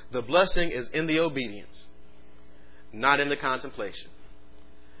conclusion. The blessing is in the obedience, not in the contemplation.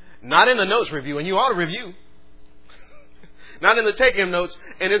 Not in the notes review, and you ought to review. Not in the taking notes,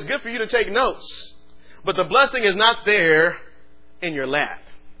 and it's good for you to take notes. But the blessing is not there in your lap.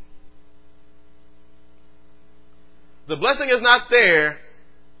 The blessing is not there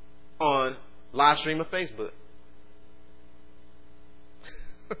on live stream of Facebook.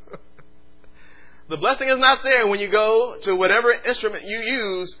 The blessing is not there when you go to whatever instrument you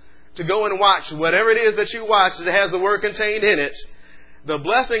use to go and watch whatever it is that you watch that has the word contained in it. The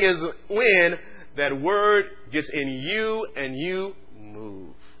blessing is when that word gets in you and you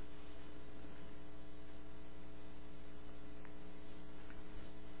move.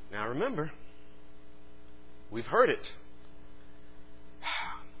 Now remember, we've heard it.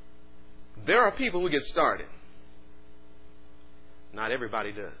 There are people who get started. Not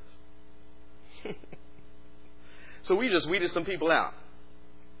everybody does. So we just weeded some people out.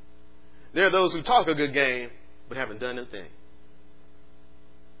 There are those who talk a good game but haven't done a thing.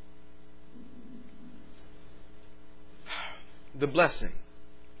 The blessing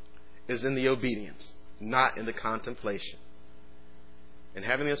is in the obedience, not in the contemplation. And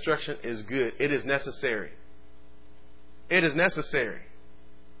having the instruction is good. It is necessary. It is necessary.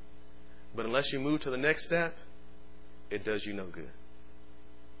 But unless you move to the next step, it does you no good.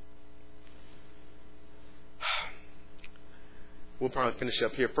 We'll probably finish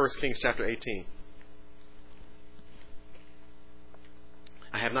up here. 1 Kings chapter 18.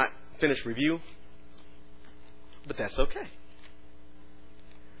 I have not finished review, but that's okay.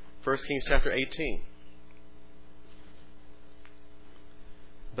 1 Kings chapter 18.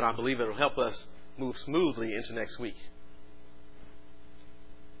 But I believe it will help us move smoothly into next week.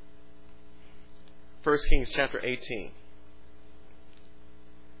 1 Kings chapter 18.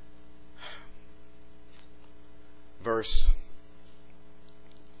 Verse.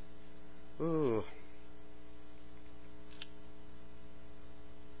 Ooh.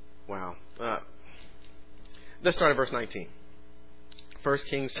 Wow. Let's start at verse 19. 1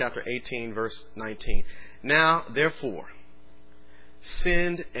 Kings chapter 18, verse 19. Now, therefore,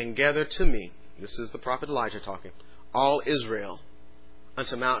 send and gather to me, this is the prophet Elijah talking, all Israel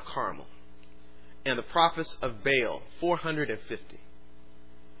unto Mount Carmel, and the prophets of Baal 450,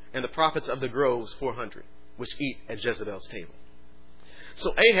 and the prophets of the groves 400, which eat at Jezebel's table.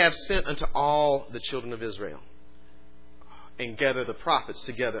 So Ahab sent unto all the children of Israel, and gathered the prophets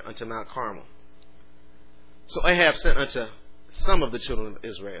together unto Mount Carmel. So Ahab sent unto some of the children of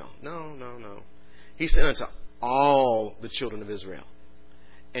Israel. No. He sent unto all the children of Israel,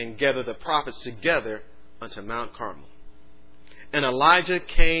 and gathered the prophets together unto Mount Carmel. And Elijah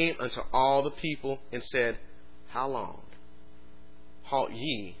came unto all the people and said, How long halt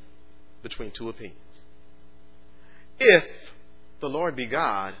ye between two opinions? If the Lord be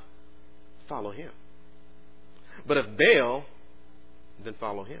God, follow him. But if Baal, then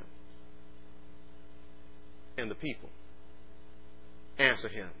follow him. And the people answer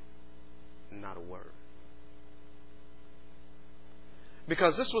him not a word.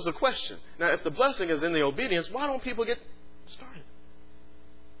 Because this was a question. Now, if the blessing is in the obedience, why don't people get started?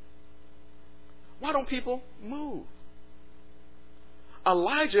 Why don't people move?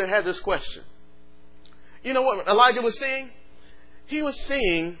 Elijah had this question. You know what Elijah was seeing? He was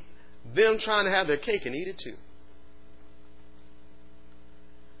seeing them trying to have their cake and eat it too.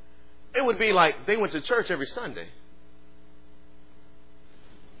 It would be like they went to church every Sunday,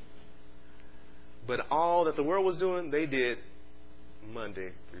 but all that the world was doing, they did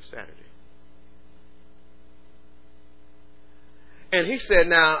Monday through Saturday. And he said,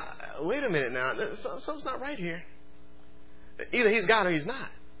 now, wait a minute now, something's not right here. Either he's God or he's not.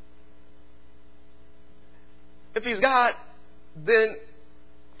 If he's God, then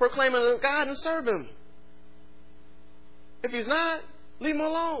proclaim him as God and serve him. If he's not, leave him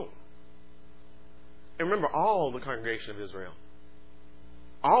alone. And remember, all the congregation of Israel,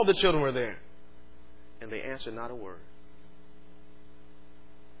 all the children were there, and they answered not a word.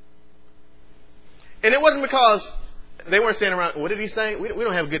 And it wasn't because they weren't standing around. What did he say? We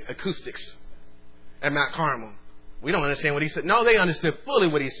don't have good acoustics at Mount Carmel. We don't understand what he said. No, they understood fully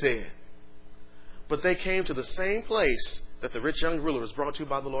what he said. But they came to the same place that the rich young ruler was brought to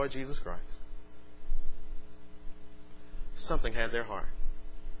by the Lord Jesus Christ. Something had their heart.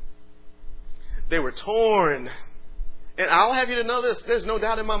 They were torn. And I'll have you to know this. There's no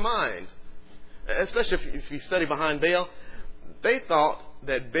doubt in my mind, especially if you study behind Baal, they thought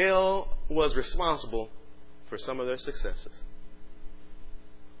that Baal was responsible for some of their successes.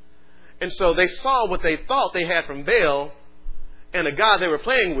 And so they saw what they thought they had from Baal and the God they were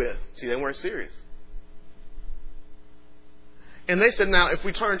playing with. See, they weren't serious. And they said, now, if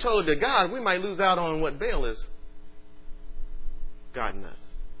we turn totally to God, we might lose out on what Baal is guiding us.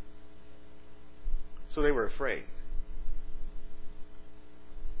 So they were afraid.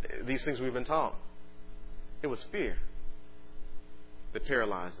 These things we've been taught. It was fear that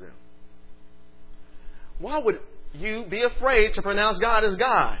paralyzed them. Why would you be afraid to pronounce God as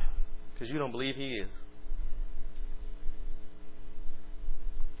God? Because you don't believe He is.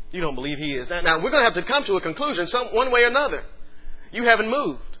 You don't believe He is. Now we're going to have to come to a conclusion one way or another. You haven't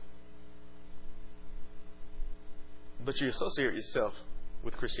moved. But you associate yourself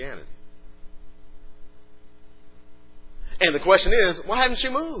with Christianity. And the question is, why haven't you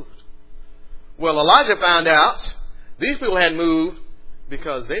moved? Well, Elijah found out these people hadn't moved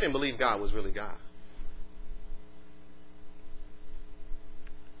because they didn't believe God was really God.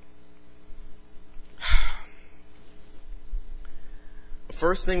 The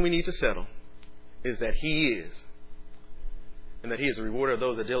first thing we need to settle is that He is. And that He is a rewarder of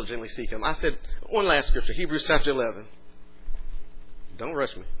those that diligently seek Him. I said one last scripture, Hebrews chapter 11. Don't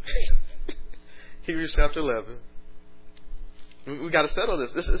rush me. Hebrews chapter 11. We've got to settle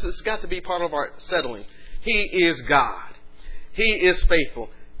this. This has got to be part of our settling. He is God. He is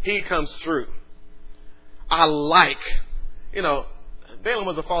faithful. He comes through. I like, Balaam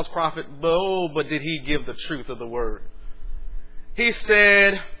was a false prophet, but did he give the truth of the word? He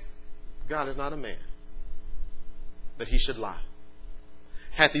said, God is not a man that He should lie.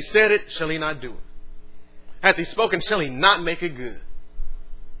 Hath he said it, shall he not do it? Hath he spoken, shall he not make it good?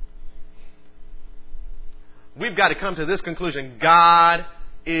 We've got to come to this conclusion. God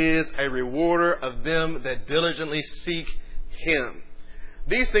is a rewarder of them that diligently seek him.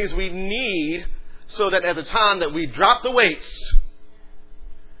 These things we need so that at the time that we drop the weights,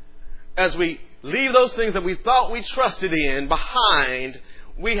 as we leave those things that we thought we trusted in behind,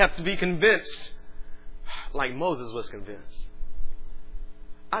 we have to be convinced, like Moses was convinced.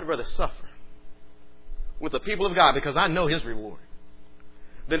 I'd rather suffer with the people of God because I know his reward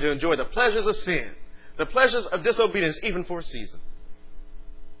than to enjoy the pleasures of sin, the pleasures of disobedience, even for a season.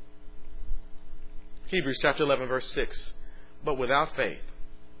 Hebrews chapter 11, verse 6. But without faith,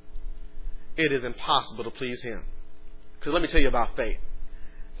 it is impossible to please him. Because let me tell you about faith.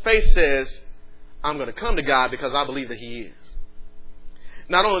 Faith says, I'm going to come to God because I believe that he is.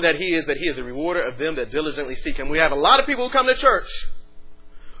 Not only that he is a rewarder of them that diligently seek him. We have a lot of people who come to church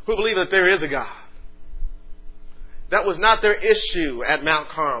who believe that there is a God. That was not their issue at Mount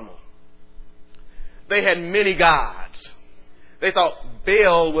Carmel. They had many gods. They thought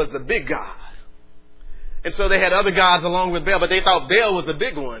Baal was the big God. And so they had other gods along with Baal, but they thought Baal was the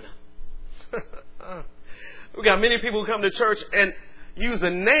big one. We've got many people who come to church and use the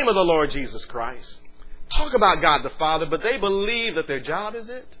name of the Lord Jesus Christ, talk about God the Father, but they believe that their job is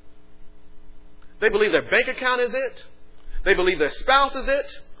it. They believe their bank account is it. They believe their spouse is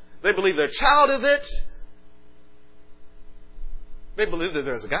it. They believe their child is it. They believe that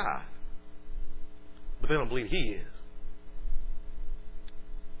there's a God, but they don't believe he is.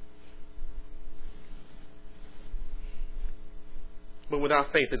 But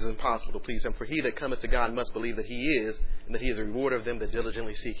without faith it is impossible to please him. For he that cometh to God must believe that he is, and that he is a rewarder of them that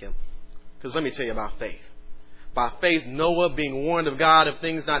diligently seek him. Because let me tell you about faith. By faith, Noah, being warned of God of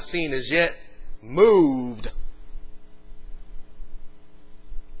things not seen as yet, moved.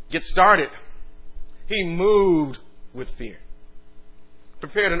 Get started. He moved with fear.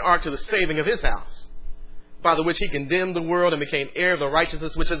 Prepared an ark to the saving of his house, by the which he condemned the world and became heir of the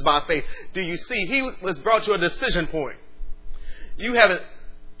righteousness which is by faith. Do you see? He was brought to a decision point.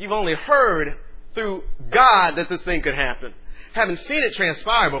 You've only heard through God that this thing could happen. Haven't seen it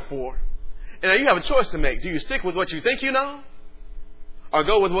transpire before. And now you have a choice to make. Do you stick with what you think you know, or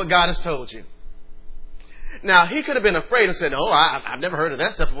go with what God has told you? Now, he could have been afraid and said, "Oh, I've never heard of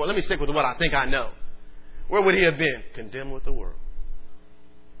that stuff before. Let me stick with what I think I know." Where would he have been? Condemned with the world.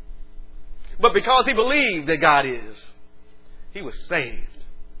 But because he believed that God is, he was saved.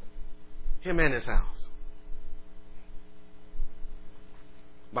 Him and his house.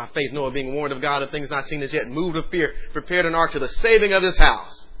 By faith, Noah, being warned of God of things not seen as yet, moved with fear, prepared an ark to the saving of his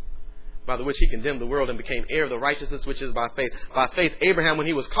house, by the which he condemned the world and became heir of the righteousness which is by faith. By faith, Abraham, when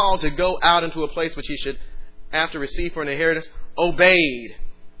he was called to go out into a place which he should after receive for an inheritance, obeyed.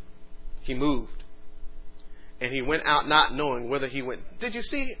 He moved. And he went out not knowing whither he went. Did you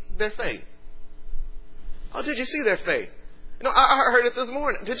see their faith? Oh, did you see their faith? You know, I heard it this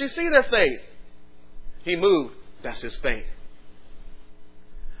morning. Did you see their faith? He moved. That's his faith.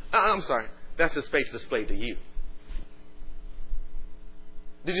 I'm sorry. That's his faith displayed to you.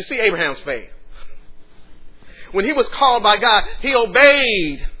 Did you see Abraham's faith? When he was called by God, he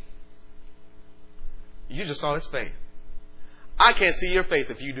obeyed. You just saw his faith. I can't see your faith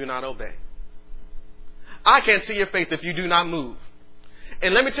if you do not obey. I can't see your faith if you do not move.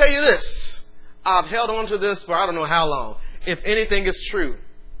 And let me tell you this. I've held on to this for I don't know how long. If anything is true,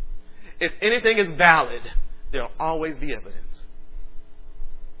 if anything is valid, there will always be evidence.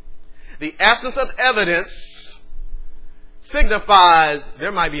 The absence of evidence signifies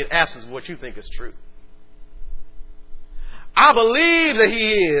there might be an absence of what you think is true. I believe that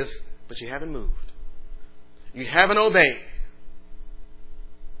he is, but you haven't moved. You haven't obeyed.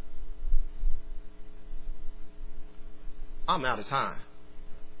 I'm out of time.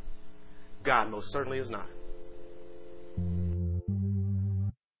 God most certainly is not.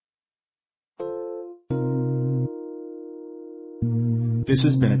 This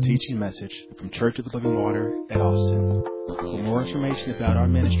has been a teaching message from Church of the Living Water at Austin. For more information about our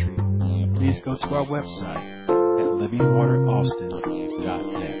ministry, please go to our website at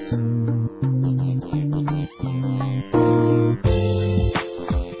livingwateraustin.net.